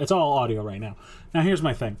all it's all audio right now. Now, here's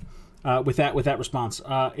my thing with that response.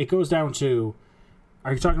 It goes down to,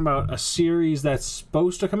 are you talking about a series that's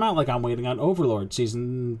supposed to come out? Like, I'm waiting on Overlord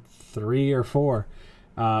season 3 or 4.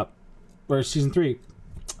 Or season 3.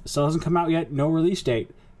 Still hasn't come out yet. No release date.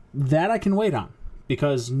 That I can wait on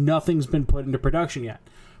because nothing's been put into production yet.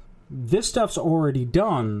 This stuff's already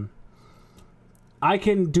done. I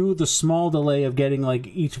can do the small delay of getting like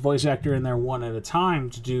each voice actor in there one at a time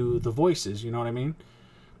to do the voices. You know what I mean?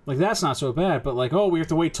 Like, that's not so bad. But like, oh, we have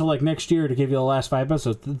to wait till like next year to give you the last 5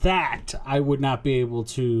 episodes. That I would not be able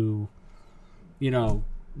to,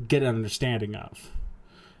 get an understanding of.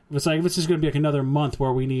 If it's just going to be like another month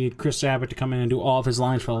where we need Chris Sabat to come in and do all of his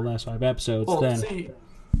lines for the last 5 episodes, well, then... See,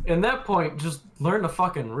 in that point, just learn to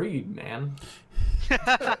fucking read, man.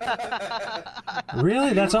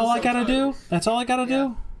 Really? That's all I gotta do? That's all I gotta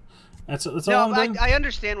do? That's all I'm doing? I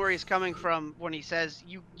understand where he's coming from when he says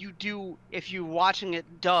you do, if you're watching it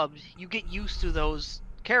dubbed, you get used to those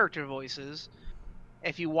character voices.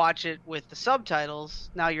 If you watch it with the subtitles,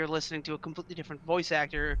 now you're listening to a completely different voice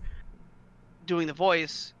actor doing the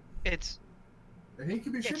voice. And he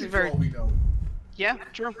could be shitty very... for all we know. Yeah,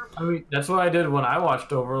 true. I mean, that's what I did when I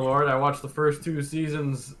watched Overlord. I watched the first 2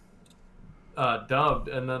 seasons dubbed,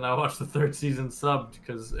 and then I watched the 3rd season subbed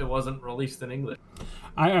because it wasn't released in English.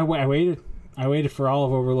 I waited. I waited for all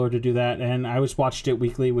of Overlord to do that, and I watched it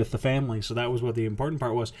weekly with the family, so that was what the important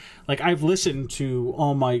part was. Like, I've listened to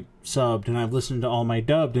All Might subbed, and I've listened to All Might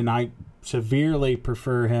dubbed, and I severely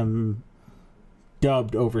prefer him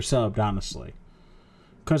dubbed over subbed, honestly.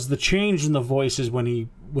 Because the change in the voices when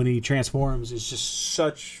he transforms is just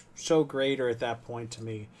so greater at that point to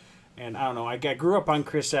me. And I don't know, I grew up on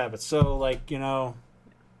Chris Sabat, so, like, you know...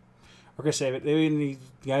 Or Chris Sabat, I mean, the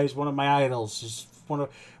guy's one of my idols. He's one of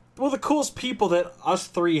the coolest people that us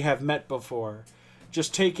three have met before.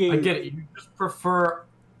 Just taking... I get it. You just prefer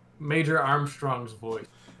Major Armstrong's voice.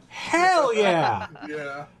 Hell yeah!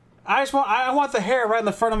 Yeah. I want the hair right in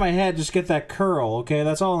the front of my head, just get that curl, okay?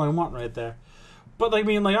 That's all I want right there. But, like, I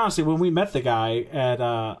mean, like, honestly, when we met the guy at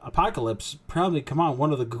Apocalypse, probably, come on,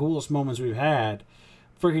 one of the coolest moments we've had.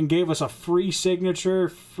 Freaking gave us a free signature,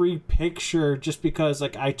 free picture, just because,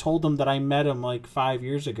 like, I told him that I met him, like, 5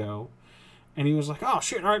 years ago. And he was like, oh,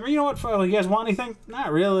 shit, all right, you know what, you guys want anything?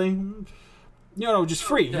 Not really. You know, just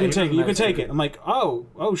free. You can take it. You can take it. I'm like,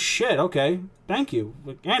 oh, shit, okay. Thank you.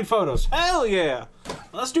 And photos. Hell yeah.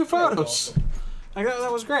 Let's do photos. Awesome. Like,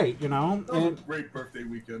 that was great, you know? That was a great birthday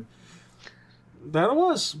weekend. That it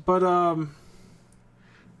was. But, I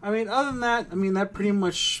mean, other than that, I mean, that pretty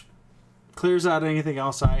much clears out anything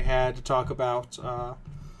else I had to talk about.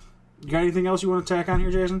 You got anything else you want to tack on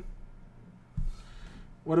here, Jason?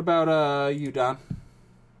 What about you, Don?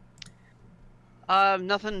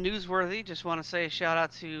 Nothing newsworthy. Just want to say a shout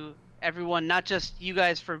out to everyone, not just you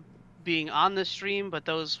guys for being on the stream, but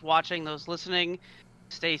those watching, those listening.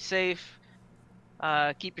 Stay safe.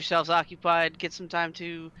 Keep yourselves occupied. Get some time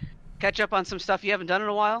to catch up on some stuff you haven't done in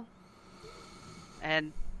a while.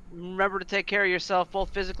 And remember to take care of yourself, both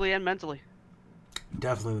physically and mentally.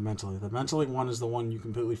 Definitely the mentally. The mentally one is the one you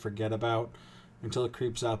completely forget about until it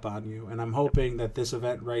creeps up on you. And I'm hoping that this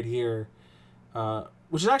event right here,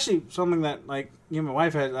 which is actually something that, like, you and my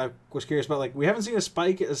wife I was curious about. Like, we haven't seen a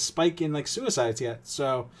spike in, like, suicides yet.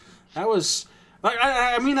 So that was, like,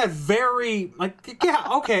 I mean that very, like, yeah,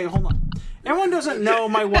 okay, hold on. Everyone doesn't know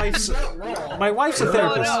my wife's a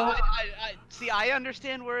therapist. No, see, I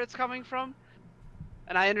understand where it's coming from.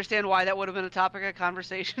 And I understand why that would have been a topic of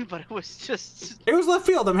conversation, but it was just... It was left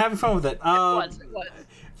field. I'm having fun with it. It was.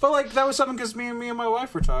 But, like, that was something because me and my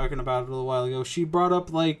wife were talking about it a little while ago. She brought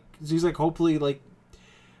up, like, she's like, hopefully, like,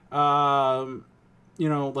 you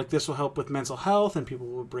know, like, this will help with mental health and people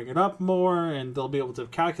will bring it up more and they'll be able to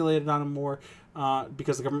calculate it on it more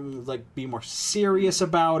because the government will, like, be more serious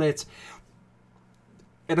about it.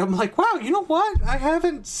 And I'm like, wow, you know what? I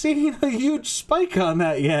haven't seen a huge spike on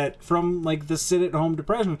that yet from, like, the sit-at-home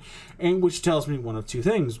depression. And which tells me one of two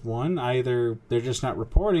things. One, either they're just not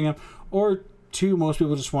reporting them, or two, most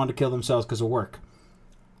people just want to kill themselves because of work.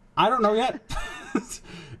 I don't know yet.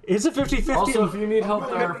 It's a 50-50. Also, if you need help,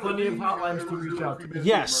 there are plenty of hotlines to reach out to.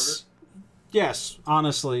 Yes,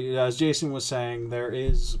 honestly, as Jason was saying, there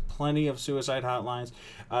is plenty of suicide hotlines.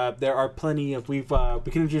 There are plenty of... we can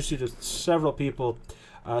introduce you to several people...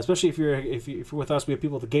 especially if you're with us, we have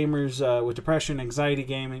people, the gamers with depression, anxiety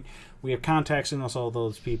gaming. We have contacts in us, all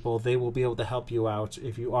those people. They will be able to help you out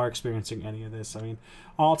if you are experiencing any of this. I mean,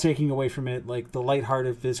 all taking away from it, like the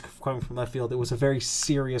lighthearted is coming from left field. It was a very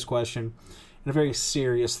serious question and a very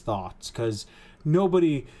serious thought because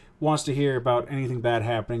nobody wants to hear about anything bad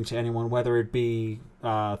happening to anyone, whether it be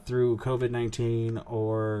through COVID-19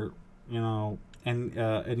 or, you know, and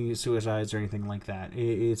any suicides or anything like that.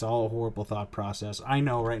 It's all a horrible thought process. I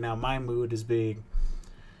know right now my mood is being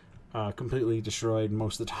completely destroyed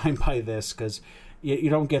most of the time by this because you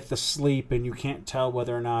don't get the sleep and you can't tell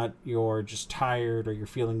whether or not you're just tired or you're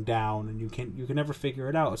feeling down and you can never figure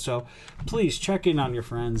it out. So please check in on your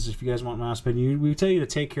friends if you guys want my opinion. We tell you to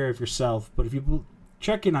take care of yourself, but if you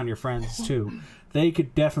check in on your friends too, they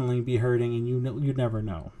could definitely be hurting and you never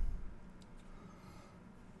know.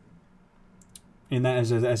 And that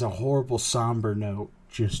as a horrible somber note,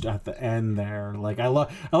 just at the end there. Like I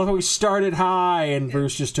love how we started high and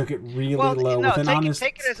Bruce just took it really low. No, with an honest...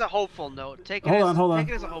 take it as a hopeful note. Hold on. Take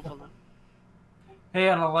it as a hopeful note. Hey,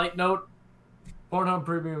 on a light note, Pornhub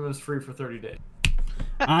Premium is free for 30 days.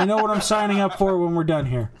 I know what I'm signing up for when we're done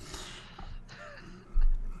here.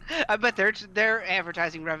 I bet their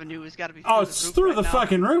advertising revenue has got to be. It's through the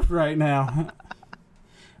fucking roof right now.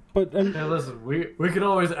 But hey, listen, we could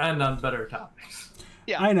always end on better topics.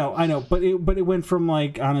 Yeah, I know, but it went from,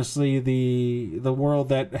 like, honestly the world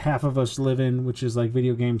that half of us live in, which is like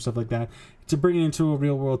video games, stuff like that, to bring it into a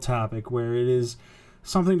real world topic where it is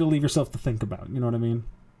something to leave yourself to think about. You know what I mean?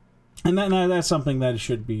 And that's something that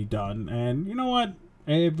should be done. And you know what?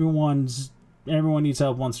 Everyone needs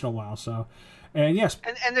help once in a while. So And yes,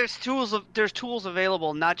 And there's tools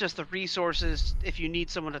available, not just the resources if you need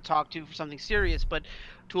someone to talk to for something serious, but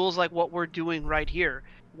tools like what we're doing right here,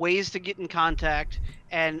 ways to get in contact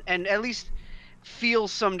and at least feel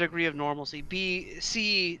some degree of normalcy,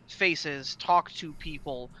 see faces, talk to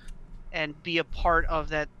people, and be a part of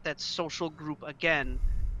that social group again.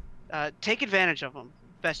 Take advantage of them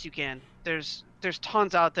best you can. There's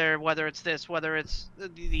tons out there, whether it's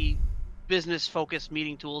the business focused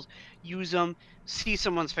meeting tools. Use them, see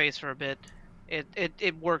someone's face for a bit.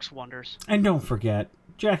 It works wonders. and don't forget,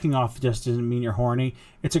 jacking off just doesn't mean you're horny.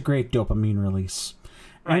 It's a great dopamine release.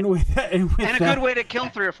 Right. And with that, And a good way to kill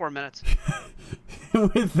 3 or 4 minutes.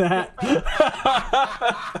 with that,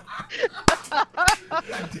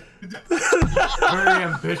 Very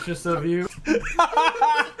ambitious of you.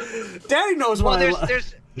 Daddy knows what Well, I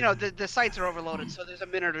there's the sites are overloaded, so there's a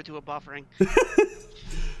minute or two of buffering.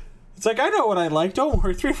 It's like, I know what I like. Don't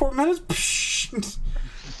worry. 3 or 4 minutes? Psh.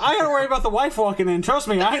 I gotta worry about the wife walking in. Trust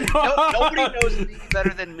me, I know. Nobody knows me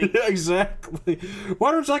better than me. Exactly.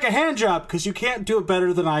 Why don't you like a hand job? Because you can't do it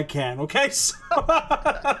better than I can, okay? So... It's like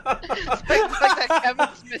that Kevin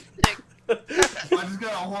Smith thing. I just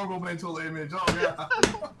got a horrible mental image. Oh yeah.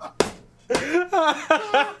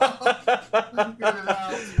 Get it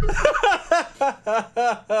out.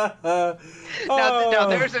 Now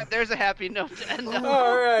there's a happy note to end on.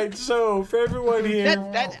 All right, so for everyone here...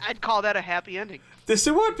 That I'd call that a happy ending. This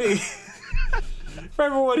it would be. For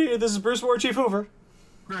everyone here, this is Bruce War Chief Hoover.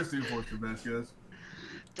 Christy Forster Vasquez.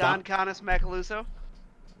 Don Canis Macaluso.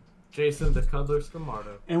 Jason the Cuddler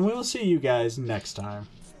Scamardo. And we'll see you guys next time.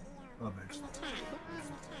 Love it.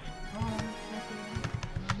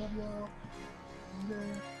 Love y'all.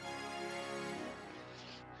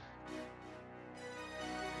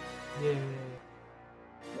 Yeah. Yay.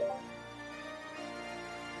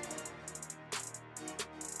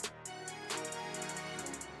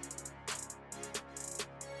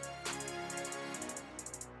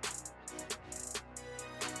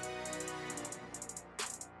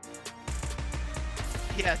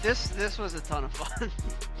 Yeah, this was a ton of fun.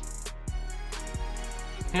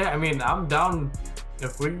 Yeah, I mean, I'm down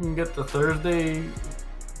if we can get the Thursday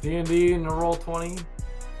D&D in the Roll20.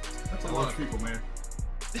 That's a lot of people, man.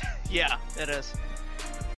 Yeah, it is.